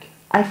work.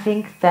 I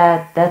think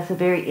that that's a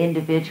very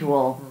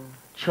individual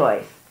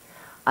choice.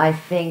 I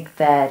think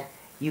that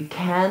you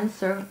can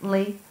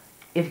certainly,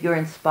 if you're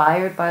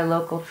inspired by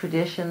local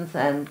traditions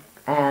and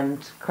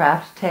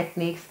craft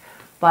techniques,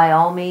 by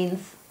all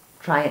means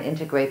try and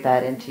integrate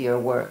that into your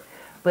work.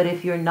 But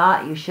if you're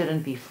not, you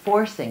shouldn't be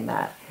forcing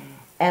that.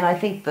 And I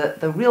think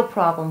the real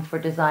problem for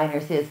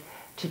designers is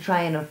to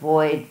try and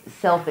avoid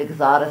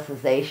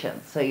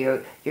self-exoticization. So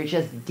you're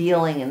just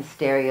dealing in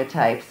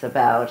stereotypes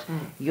about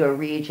your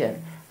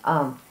region.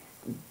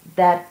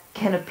 That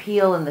can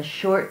appeal in the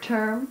short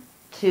term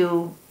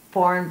to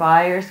foreign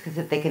buyers, because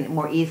if they can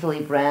more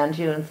easily brand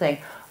you and saying,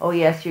 oh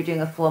yes, you're doing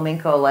a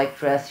flamenco-like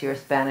dress, you're a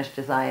Spanish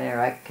designer,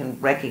 I can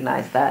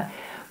recognize that.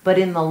 But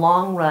in the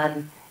long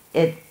run,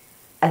 I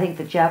think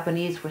the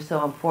Japanese were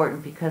so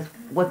important because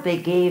what they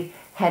gave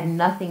had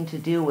nothing to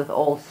do with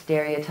old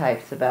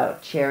stereotypes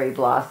about cherry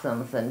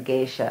blossoms and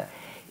geisha.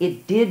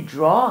 It did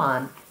draw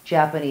on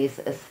Japanese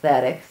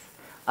aesthetics,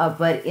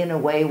 but in a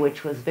way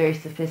which was very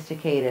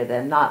sophisticated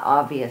and not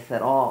obvious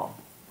at all.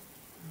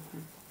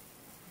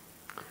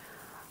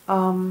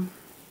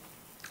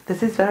 There's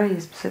this very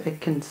specific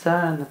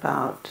concern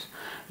about,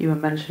 you were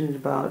mentioned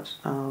about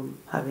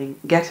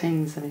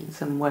getting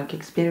some work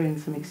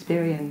experience,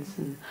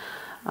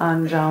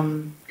 and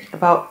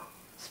about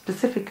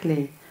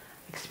specifically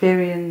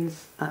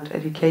experience and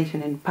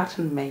education in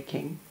pattern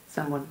making.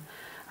 Someone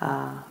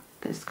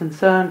is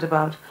concerned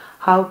about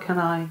how can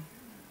I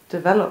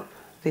develop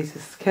these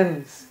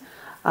skills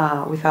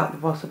without the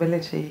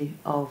possibility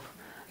of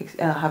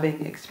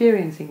having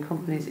experience in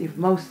companies if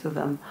most of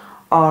them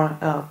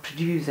are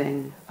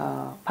producing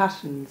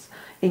patterns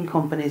in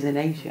companies in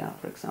Asia,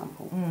 for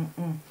example.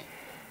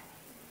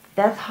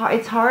 That's hard.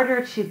 It's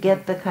harder to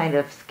get the kind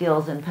of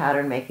skills in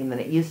pattern making than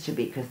it used to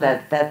be, because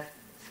that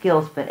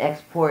skill's been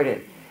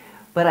exported.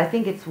 But I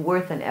think it's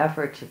worth an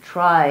effort to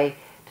try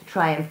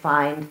and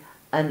find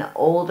an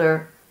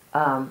older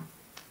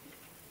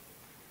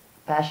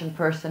fashion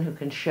person who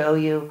can show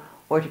you,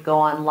 or to go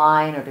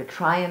online, or to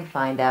try and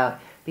find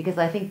out, because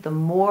I think the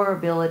more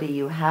ability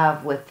you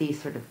have with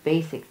these sort of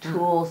basic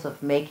tools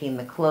of making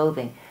the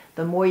clothing,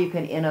 the more you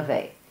can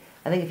innovate.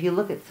 I think if you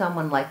look at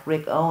someone like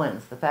Rick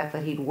Owens, the fact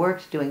that he'd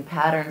worked doing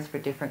patterns for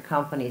different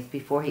companies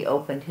before he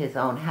opened his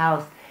own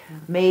house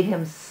made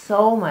him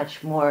so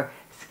much more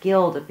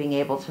skilled at being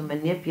able to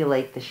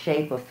manipulate the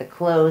shape of the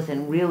clothes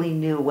in really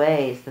new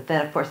ways that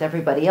then, of course,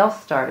 everybody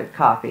else started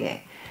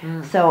copying.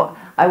 So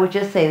I would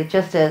just say that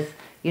just as,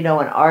 an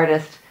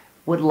artist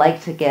would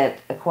like to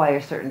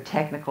acquire certain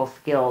technical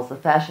skills, a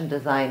fashion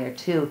designer,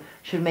 too,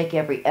 should make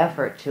every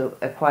effort to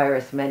acquire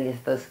as many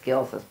of those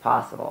skills as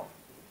possible.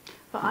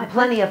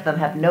 Plenty of them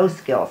have no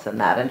skills in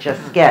that and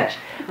just sketch,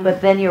 but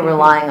then you're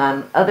relying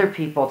on other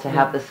people to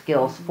have the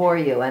skills for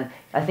you, and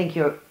I think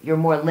you're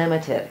more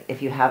limited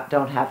if you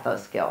don't have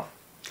those skills.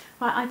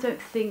 Well, I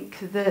don't think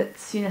that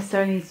you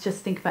necessarily need to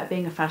just think about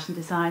being a fashion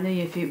designer.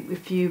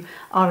 If you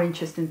are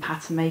interested in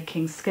pattern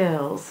making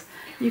skills,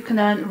 you can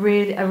earn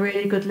a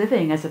really good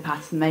living as a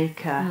pattern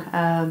maker.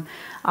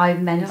 I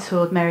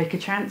mentored Mary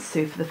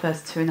Katransu for the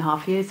first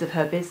 2.5 years of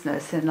her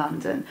business in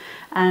London,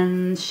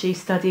 and she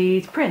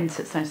studied print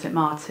at St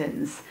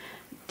Martin's.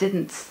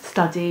 Didn't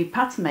study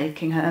pattern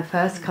making. Her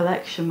first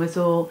collection was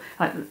all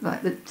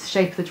like the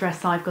shape of the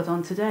dress I've got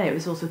on today. It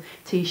was also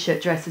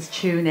t-shirt, dresses,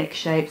 tunic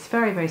shapes,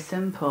 very, very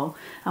simple.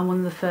 And one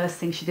of the first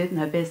things she did in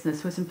her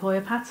business was employ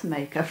a pattern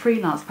maker, a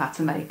freelance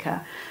pattern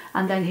maker.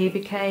 And then he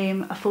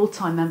became a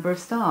full-time member of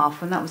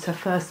staff, and that was her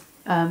first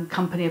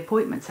company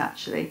appointment,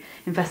 actually,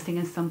 investing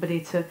in somebody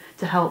to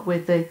help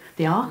with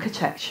the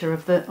architecture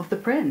of the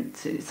print,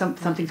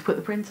 something to put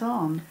the print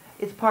on.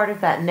 It's part of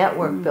that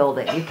network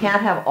building. You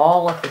can't have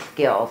all of the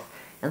skills,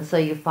 and so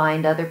you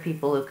find other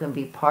people who can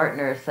be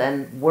partners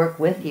and work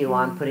with you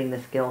on putting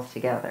the skills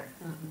together.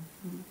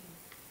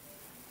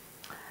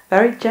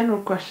 Very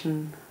general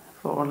question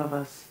for all of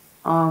us.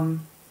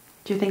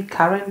 Do you think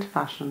current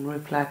fashion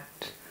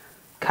reflect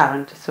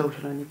current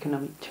social and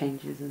economic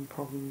changes and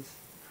problems?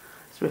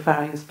 It's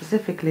referring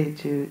specifically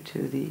to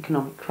the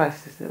economic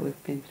crisis that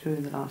we've been through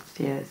in the last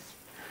years.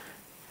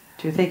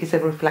 Do you think it's a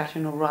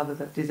reflection, or rather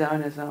that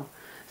designers are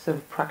sort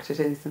of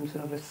practicing some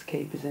sort of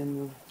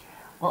escapism?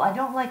 Well, I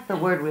don't like the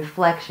word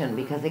reflection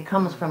because it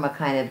comes from a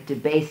kind of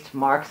debased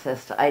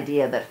Marxist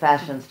idea that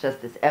fashion's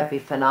just this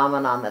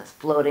epiphenomenon that's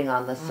floating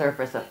on the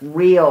surface of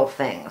real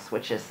things,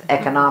 which is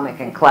economic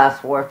and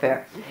class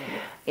warfare.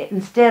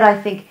 Instead,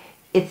 I think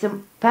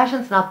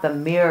fashion's not the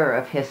mirror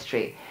of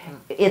history.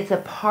 It's a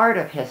part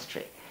of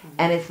history.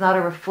 And it's not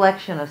a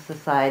reflection of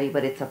society,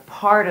 but it's a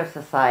part of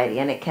society,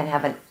 and it can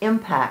have an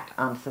impact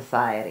on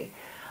society.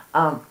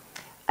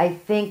 I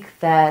think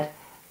that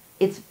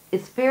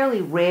it's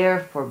fairly rare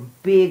for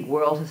big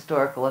world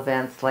historical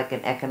events like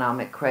an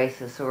economic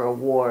crisis or a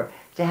war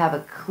to have a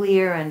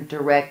clear and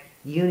direct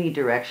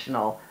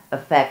unidirectional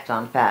effect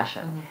on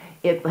fashion.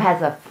 It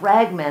has a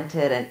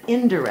fragmented and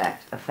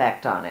indirect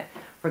effect on it.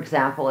 For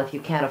example, if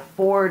you can't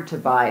afford to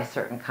buy a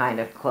certain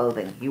kind of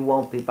clothing, you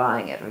won't be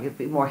buying it, or you'll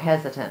be more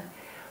hesitant.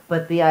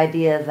 But the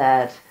idea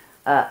that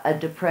a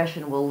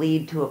depression will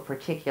lead to a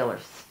particular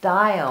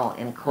style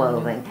in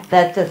clothing,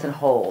 that doesn't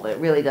hold. It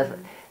really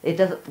doesn't. It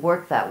doesn't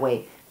work that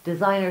way.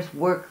 Designers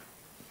work,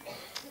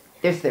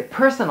 there's their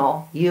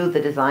personal, you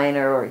the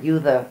designer or you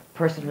the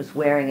person who's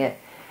wearing it.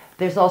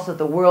 There's also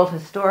the world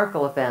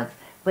historical events,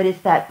 but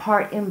it's that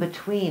part in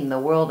between, the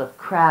world of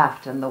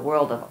craft and the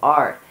world of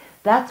art.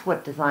 That's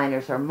what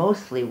designers are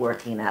mostly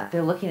working at.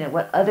 They're looking at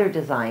what other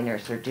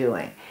designers are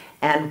doing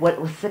and what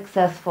was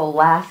successful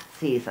last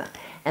season.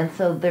 And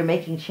so they're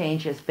making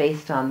changes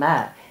based on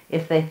that.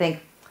 If they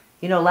think,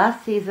 you know,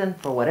 last season,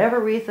 for whatever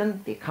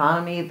reason, the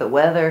economy, the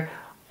weather,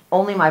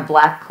 only my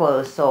black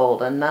clothes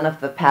sold and none of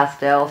the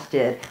pastels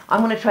did,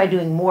 I'm going to try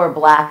doing more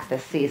black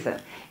this season.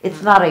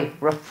 It's not a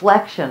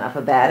reflection of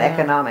a bad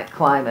economic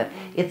climate.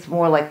 It's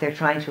more like they're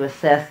trying to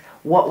assess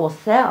what will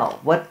sell.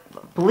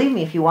 Believe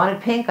me, if you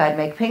wanted pink, I'd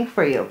make pink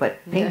for you, but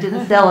pink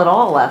didn't sell at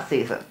all last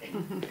season.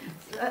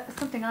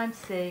 Something I'm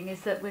seeing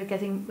is that we're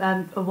getting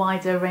a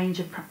wider range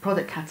of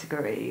product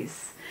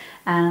categories,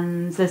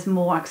 and there's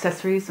more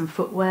accessories and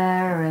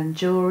footwear and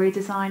jewellery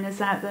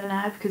designers out there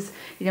now, because,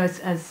 you know,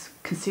 as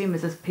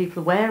consumers, as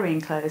people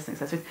wearing clothes and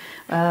accessories,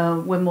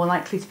 we're more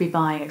likely to be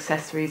buying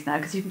accessories now,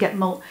 because you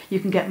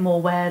can get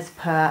more wears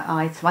per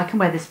item. I can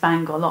wear this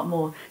bangle a lot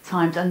more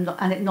times and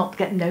it not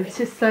get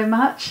noticed so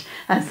much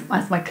as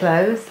my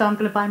clothes, so I'm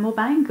going to buy more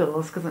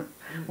bangles because I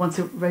want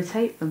to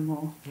rotate them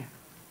more.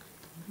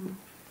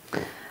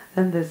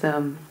 Then there's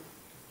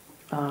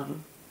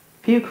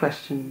few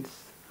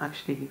questions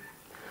actually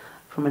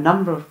from a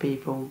number of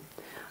people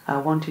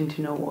wanting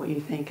to know what you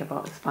think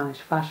about Spanish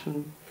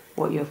fashion,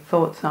 what your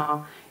thoughts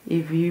are,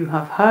 if you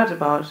have heard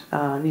about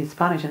new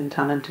Spanish and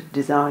talented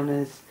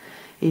designers,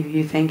 if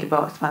you think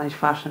about Spanish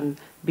fashion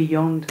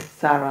beyond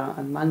Zara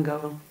and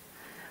Mango,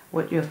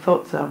 what your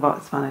thoughts are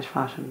about Spanish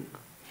fashion.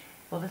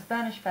 Well, the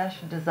Spanish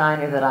fashion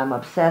designer that I'm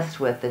obsessed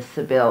with is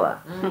Sibilla,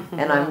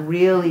 and I'm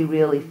really,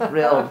 really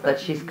thrilled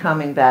that she's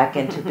coming back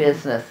into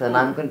business, and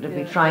I'm going to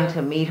be trying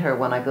to meet her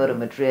when I go to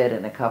Madrid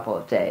in a couple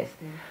of days.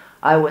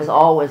 I was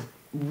always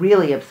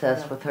really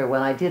obsessed with her.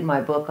 When I did my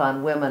book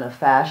on women of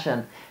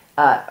fashion,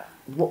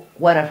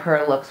 one of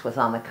her looks was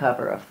on the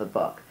cover of the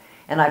book.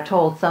 And I've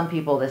told some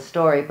people this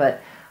story,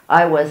 but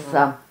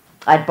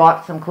I'd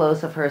bought some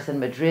clothes of hers in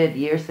Madrid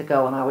years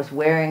ago, and I was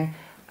wearing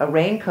a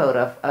raincoat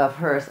of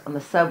hers on the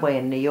subway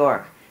in New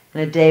York in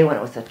a day when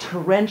it was a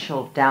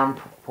torrential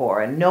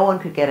downpour and no one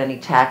could get any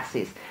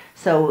taxis.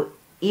 So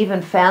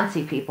even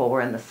fancy people were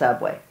in the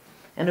subway.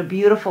 And a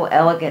beautiful,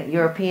 elegant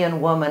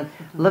European woman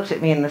looked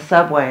at me in the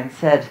subway and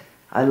said,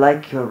 "I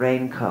like your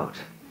raincoat."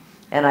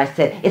 And I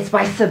said, "It's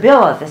by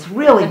Sibilla, this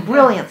really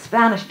brilliant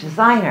Spanish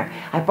designer.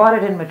 I bought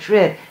it in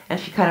Madrid."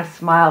 And she kind of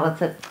smiled and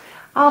said,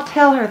 "I'll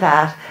tell her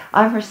that.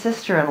 I'm her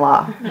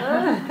sister-in-law."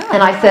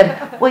 And I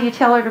said, "Will you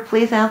tell her to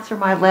please answer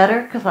my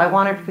letter? Because I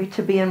want her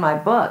to be in my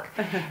book."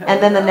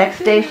 And then the next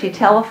day she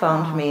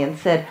telephoned me and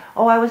said,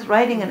 "Oh, I was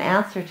writing an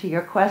answer to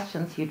your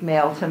questions you'd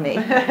mailed to me."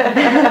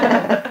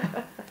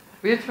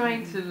 We're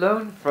trying to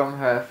learn from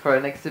her for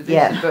an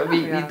exhibition, but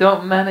we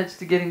don't manage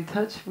to get in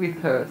touch with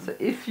her. So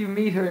if you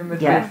meet her in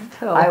Madrid,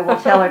 tell I will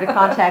tell her to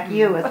contact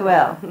you as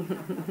well.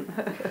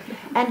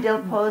 And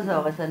Del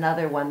Pozo is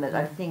another one that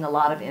I'm seeing a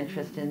lot of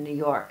interest in New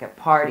York at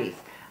parties.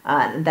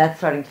 And that's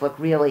starting to look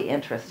really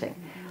interesting.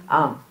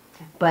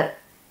 But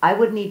I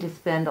would need to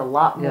spend a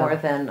lot more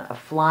than a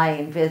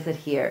flying visit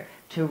here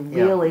to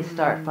really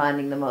start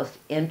finding the most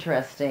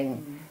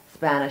interesting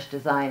Spanish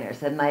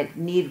designers, and I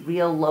need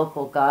real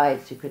local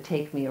guides who could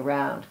take me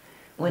around.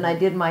 When I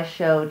did my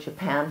show,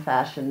 Japan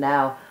Fashion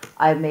Now,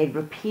 I made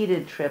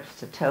repeated trips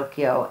to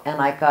Tokyo,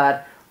 and I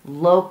got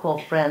local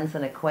friends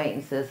and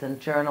acquaintances and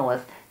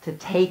journalists to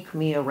take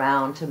me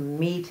around to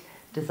meet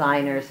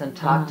designers and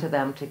talk to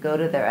them, to go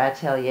to their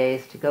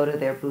ateliers, to go to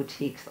their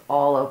boutiques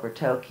all over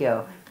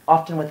Tokyo,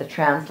 often with a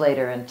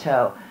translator in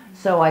tow,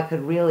 so I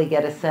could really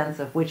get a sense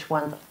of which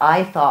ones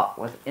I thought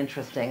was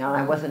interesting, and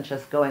I wasn't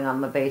just going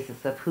on the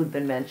basis of who'd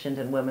been mentioned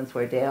in Women's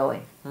Wear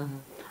Daily.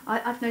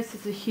 I've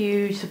noticed a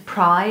huge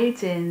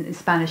pride in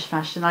Spanish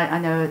fashion. I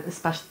know a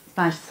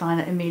Spanish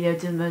designer, Emilio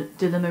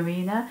de la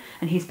Marina,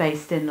 and he's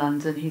based in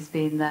London. He's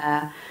been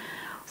there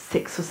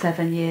 6 or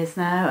 7 years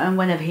now, and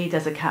whenever he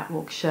does a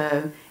catwalk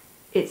show,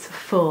 it's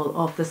full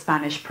of the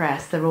Spanish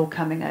press. They're all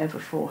coming over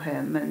for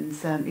him, and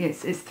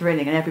it's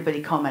thrilling, and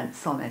everybody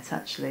comments on it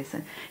actually.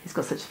 So he's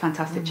got such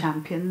fantastic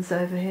champions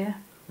over here.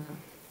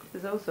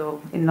 There's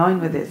also, in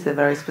line with this, a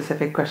very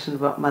specific question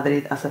about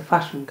Madrid as a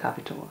fashion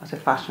capital, as a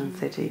fashion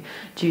city.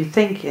 Do you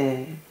think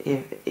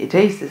if it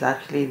is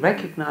actually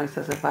recognized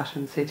as a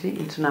fashion city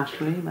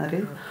internationally,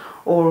 Madrid,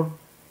 or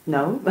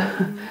no?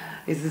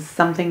 Is this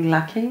something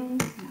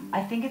lacking?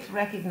 I think it's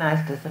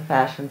recognized as a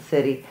fashion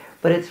city,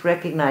 but it's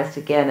recognized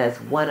again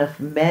as one of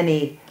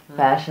many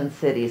fashion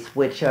cities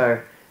which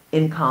are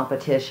in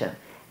competition.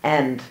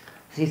 And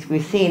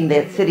we've seen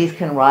that cities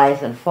can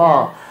rise and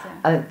fall.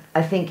 Yes,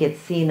 I think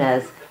it's seen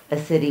as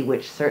a city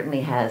which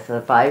certainly has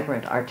a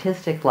vibrant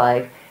artistic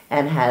life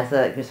and has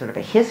a sort of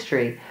a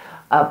history,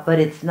 but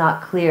it's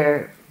not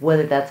clear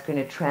whether that's going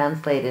to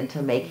translate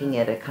into making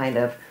it a kind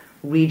of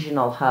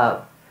regional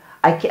hub.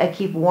 I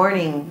keep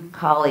warning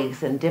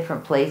colleagues in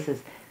different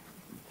places,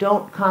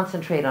 don't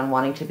concentrate on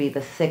wanting to be the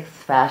 6th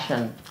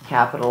fashion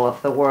capital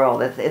of the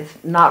world.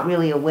 It's not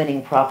really a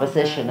winning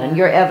proposition, and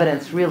your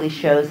evidence really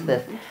shows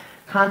this.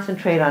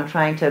 Concentrate on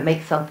trying to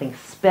make something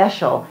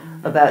special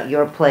about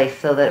your place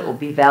so that it will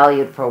be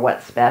valued for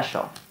what's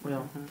special.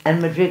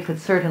 And Madrid could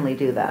certainly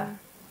do that.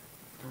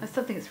 And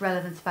something that's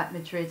relevant about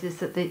Madrid is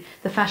that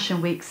the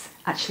Fashion Week's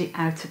actually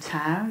out of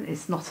town.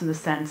 It's not in the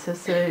centre.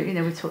 So, you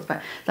know, we talked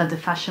about London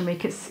Fashion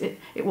Week.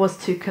 It was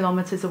 2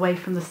 kilometres away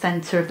from the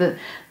centre of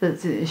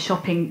the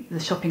shopping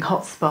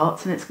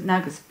hotspot, and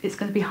it's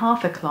going to be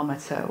half a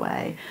kilometre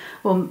away.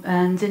 Well,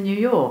 and in New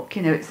York,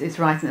 you know, it's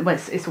right. Well,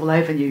 it's all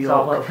over New York.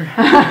 All over.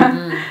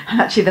 And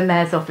actually, the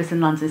mayor's office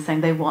in London is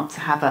saying they want to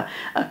have a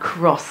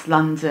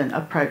cross-London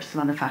approach to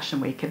London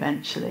Fashion Week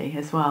eventually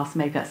as well. So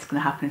maybe that's going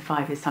to happen in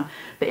 5 years' time.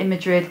 But in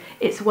Madrid,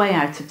 it's way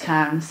out of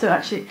town. So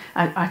actually,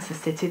 out of the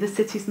city. The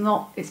city's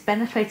not. It's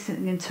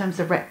benefiting in terms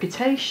of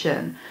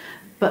reputation.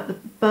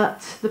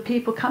 But the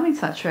people coming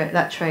to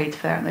that trade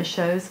fair and those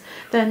shows,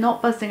 they're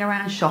not buzzing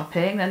around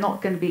shopping. They're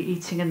not going to be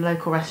eating in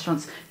local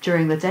restaurants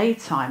during the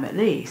daytime, at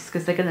least,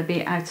 because they're going to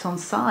be out on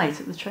site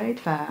at the trade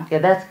fair. Yeah,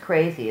 that's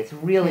crazy. It's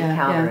really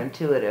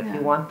counterintuitive.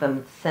 You want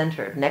them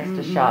centered next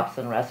to shops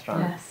and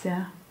restaurants.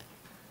 Yes,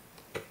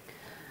 yeah.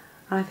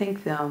 I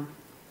think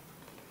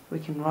we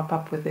can wrap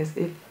up with this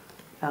if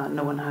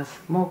no one has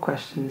more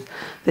questions.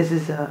 This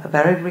is a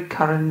very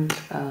recurrent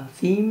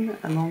theme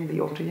among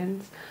the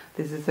audience.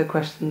 This is a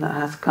question that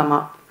has come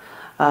up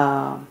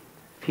a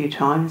few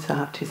times, I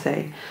have to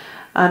say,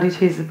 and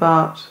it is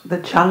about the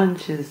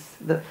challenges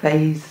that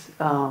face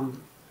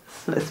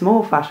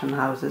small fashion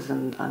houses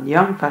and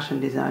young fashion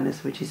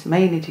designers, which is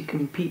mainly to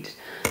compete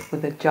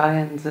with the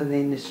giants of the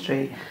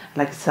industry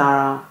like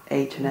Zara,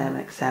 H&M,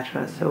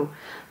 etc. So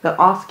they're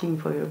asking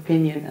for your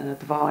opinion and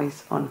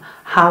advice on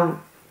how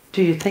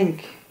do you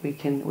think we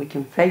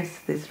can face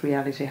this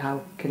reality?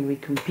 How can we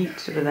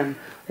compete with them?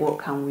 What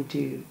can we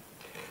do?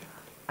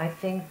 I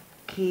think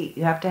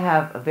you have to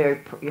have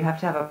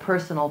a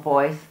personal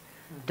voice.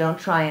 Don't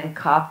try and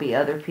copy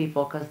other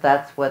people, because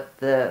that's what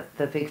the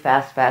big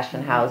fast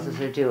fashion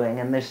houses are doing,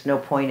 and there's no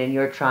point in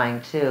your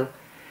trying to.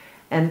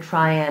 And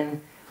try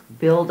and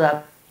build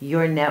up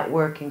your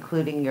network,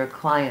 including your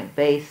client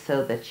base,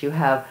 so that you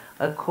have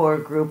a core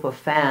group of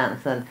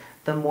fans, and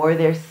the more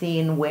they're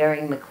seen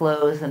wearing the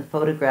clothes and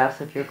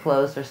photographs of your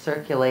clothes are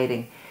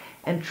circulating.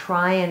 And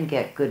try and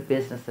get good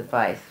business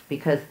advice,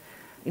 because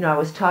I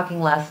was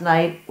talking last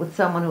night with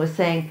someone who was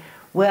saying,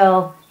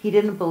 well, he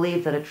didn't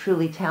believe that a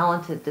truly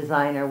talented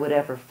designer would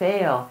ever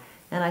fail.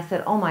 And I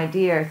said, oh my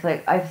dear, it's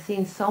like I've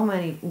seen so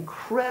many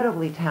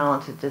incredibly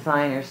talented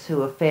designers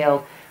who have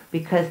failed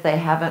because they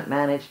haven't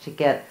managed to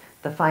get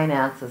the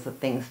finances of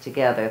things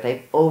together.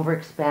 They've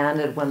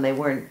overexpanded when they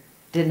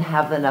didn't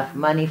have enough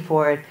money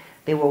for it.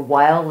 They were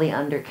wildly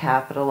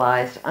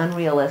undercapitalized,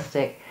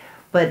 unrealistic.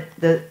 But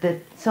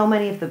so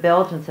many of the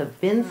Belgians have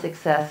been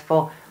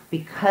successful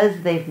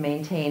because they've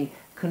maintained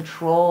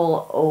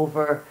control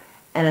over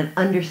and an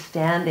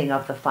understanding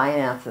of the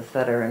finances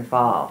that are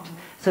involved.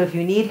 So if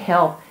you need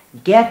help,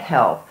 get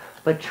help,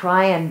 but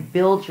try and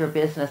build your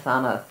business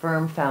on a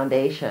firm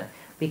foundation,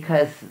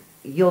 because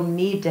you'll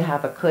need to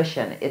have a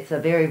cushion. It's a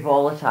very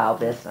volatile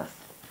business.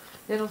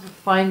 And also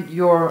find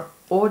your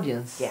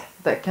audience. Yes.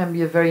 That can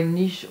be a very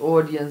niche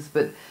audience,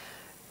 but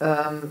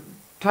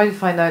try to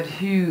find out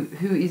who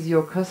is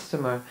your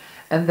customer.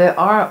 And there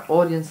are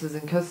audiences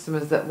and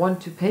customers that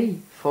want to pay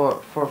for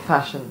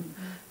fashion.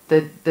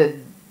 That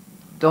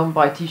don't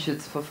buy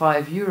t-shirts for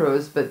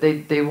 €5, but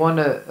they want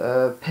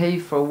to pay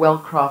for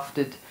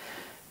well-crafted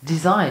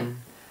design,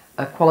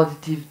 a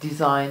qualitative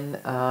design,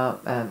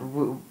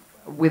 and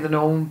with an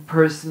own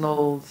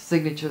personal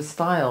signature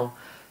style.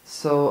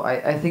 So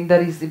I think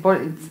that is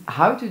important. It's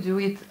how to do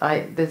it.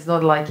 There's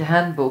not like a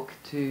handbook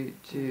to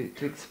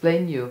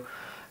explain you,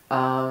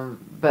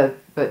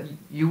 but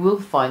you will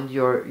find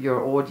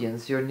your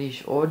audience, your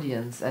niche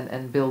audience,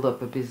 and build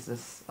up a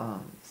business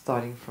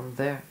starting from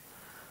there.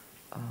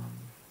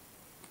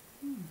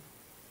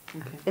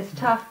 Okay. It's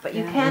tough, but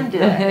you can do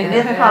it. It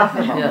is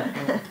possible.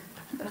 Yeah.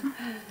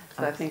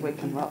 So I think we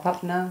can wrap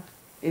up now.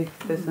 If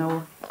there's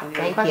no any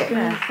Thank you. questions.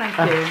 Yes, thank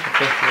you.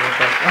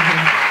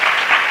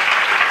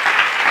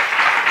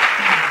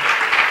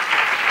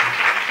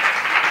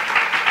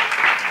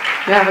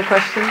 You have a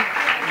question?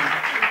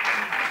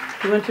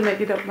 You want to make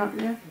it up now?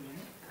 Yeah?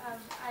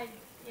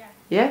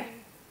 Yeah?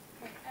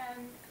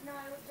 No,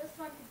 I just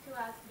wanted to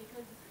ask,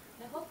 because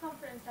the whole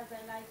conference has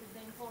highlighted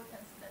the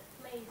importance that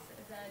place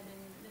has in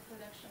the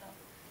production of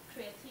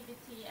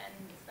creativity, and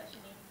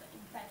especially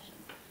in fashion.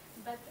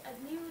 But as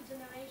new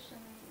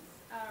generations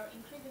are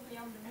increasingly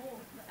on the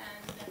move,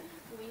 and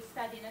we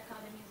study in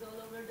academies all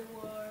over the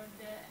world,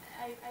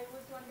 I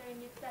was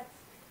wondering if that's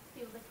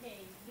still the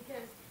case,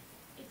 because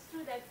it's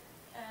true that,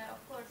 of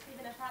course,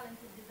 even a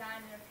talented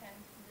designer can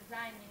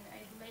design in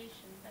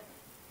isolation, but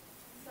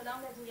so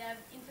long as we have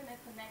internet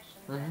connection,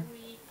 then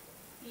we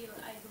feel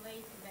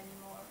isolated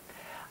anymore.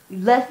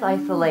 Less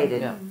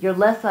isolated. Yeah. You're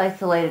less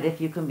isolated if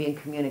you can be in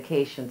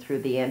communication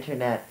through the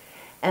internet.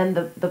 And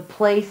the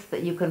place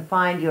that you can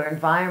find your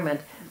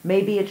environment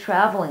may be a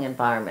traveling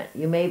environment.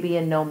 You may be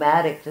a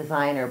nomadic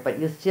designer, but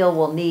you still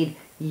will need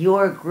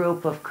your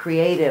group of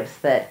creatives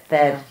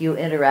that you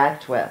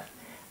interact with.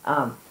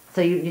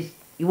 So you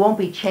won't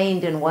be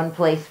chained in one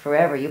place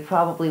forever. You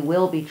probably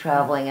will be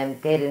traveling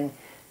and getting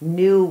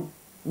new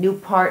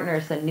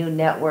partners and new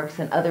networks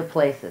in other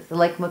places.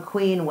 Like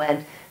McQueen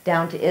went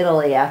down to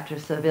Italy after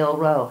Savile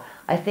Row.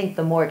 I think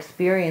the more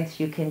experience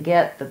you can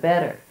get, the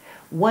better.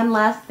 One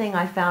last thing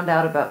I found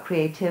out about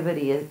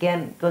creativity,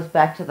 again, goes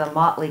back to the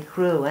motley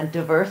crew and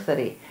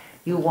diversity.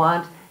 You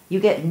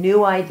get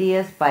new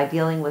ideas by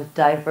dealing with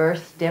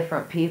diverse,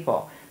 different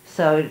people.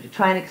 So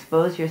try and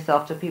expose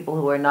yourself to people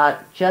who are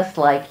not just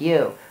like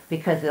you,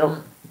 because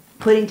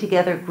putting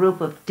together a group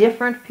of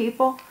different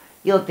people,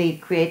 the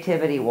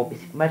creativity will be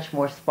much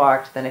more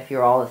sparked than if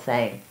you're all the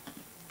same.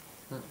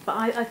 But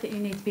I think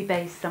you need to be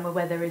based somewhere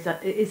where there is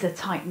a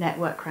tight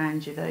network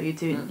around you, though. You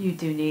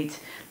do need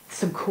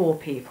some core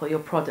people, your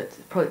product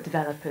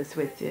developers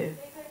with you.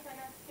 Could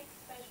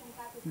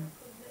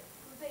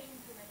the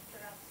internet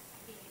perhaps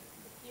be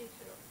the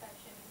future of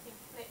fashion? You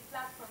think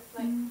platforms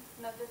like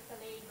not just a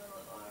label,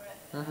 or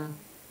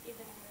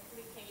even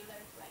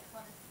retailers like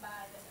Honest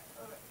Bag,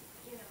 or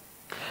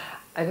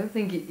I don't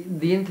think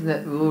the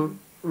internet will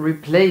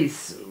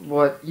replace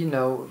what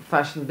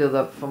fashion built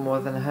up for more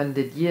than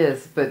 100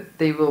 years, but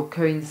they will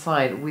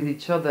coincide with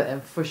each other.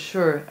 And for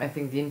sure, I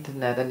think the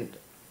internet, and it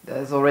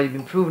has already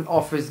been proven,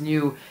 offers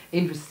new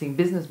interesting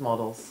business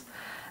models.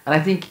 And I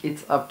think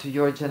it's up to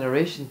your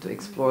generation to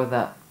explore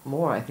that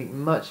more. I think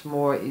much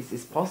more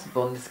is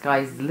possible, and the sky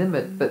is the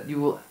limit, but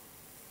you will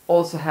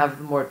also have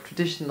the more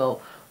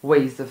traditional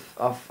ways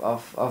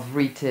of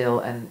retail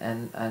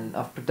and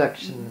of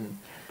production.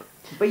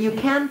 But you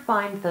can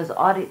find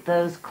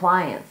those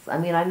clients. I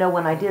mean, I know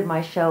when I did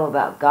my show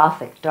about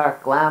Gothic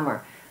dark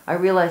glamour, I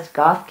realized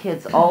goth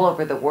kids all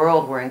over the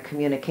world were in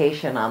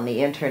communication on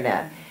the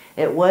internet.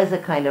 It was a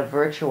kind of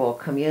virtual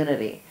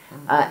community.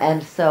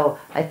 And so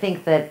I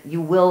think that you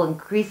will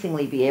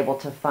increasingly be able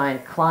to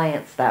find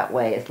clients that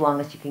way, as long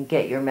as you can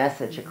get your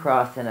message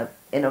across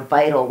in a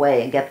vital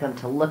way and get them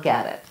to look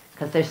at it.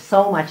 Because there's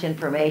so much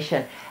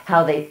information.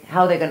 How they're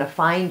going to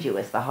find you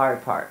is the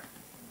hard part.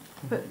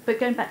 But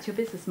going back to your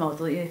business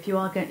model, if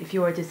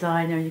you're a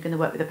designer and you're going to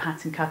work with a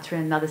pattern cutter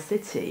in another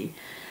city,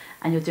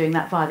 and you're doing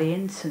that via the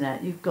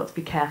internet, you've got to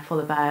be careful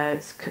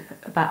about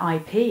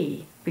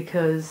IP,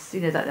 because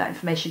that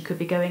information could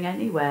be going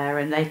anywhere,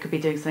 and they could be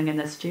doing something in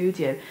their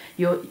studio,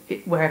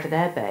 wherever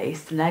they're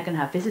based, and they're going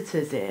to have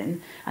visitors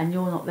in, and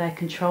you're not there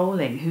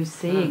controlling who's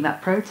seeing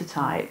that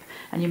prototype,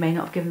 and you may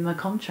not have given them a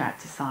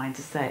contract to sign,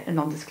 to say a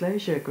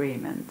non-disclosure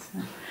agreement.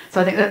 So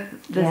I think that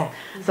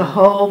there's a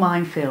whole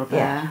minefield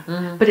there,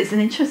 but it's an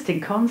interesting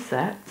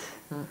concept.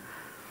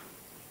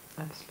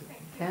 Absolutely.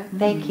 Yeah.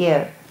 Thank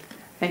you.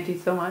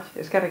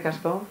 Eskerrik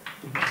asko.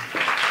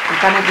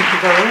 Kan ik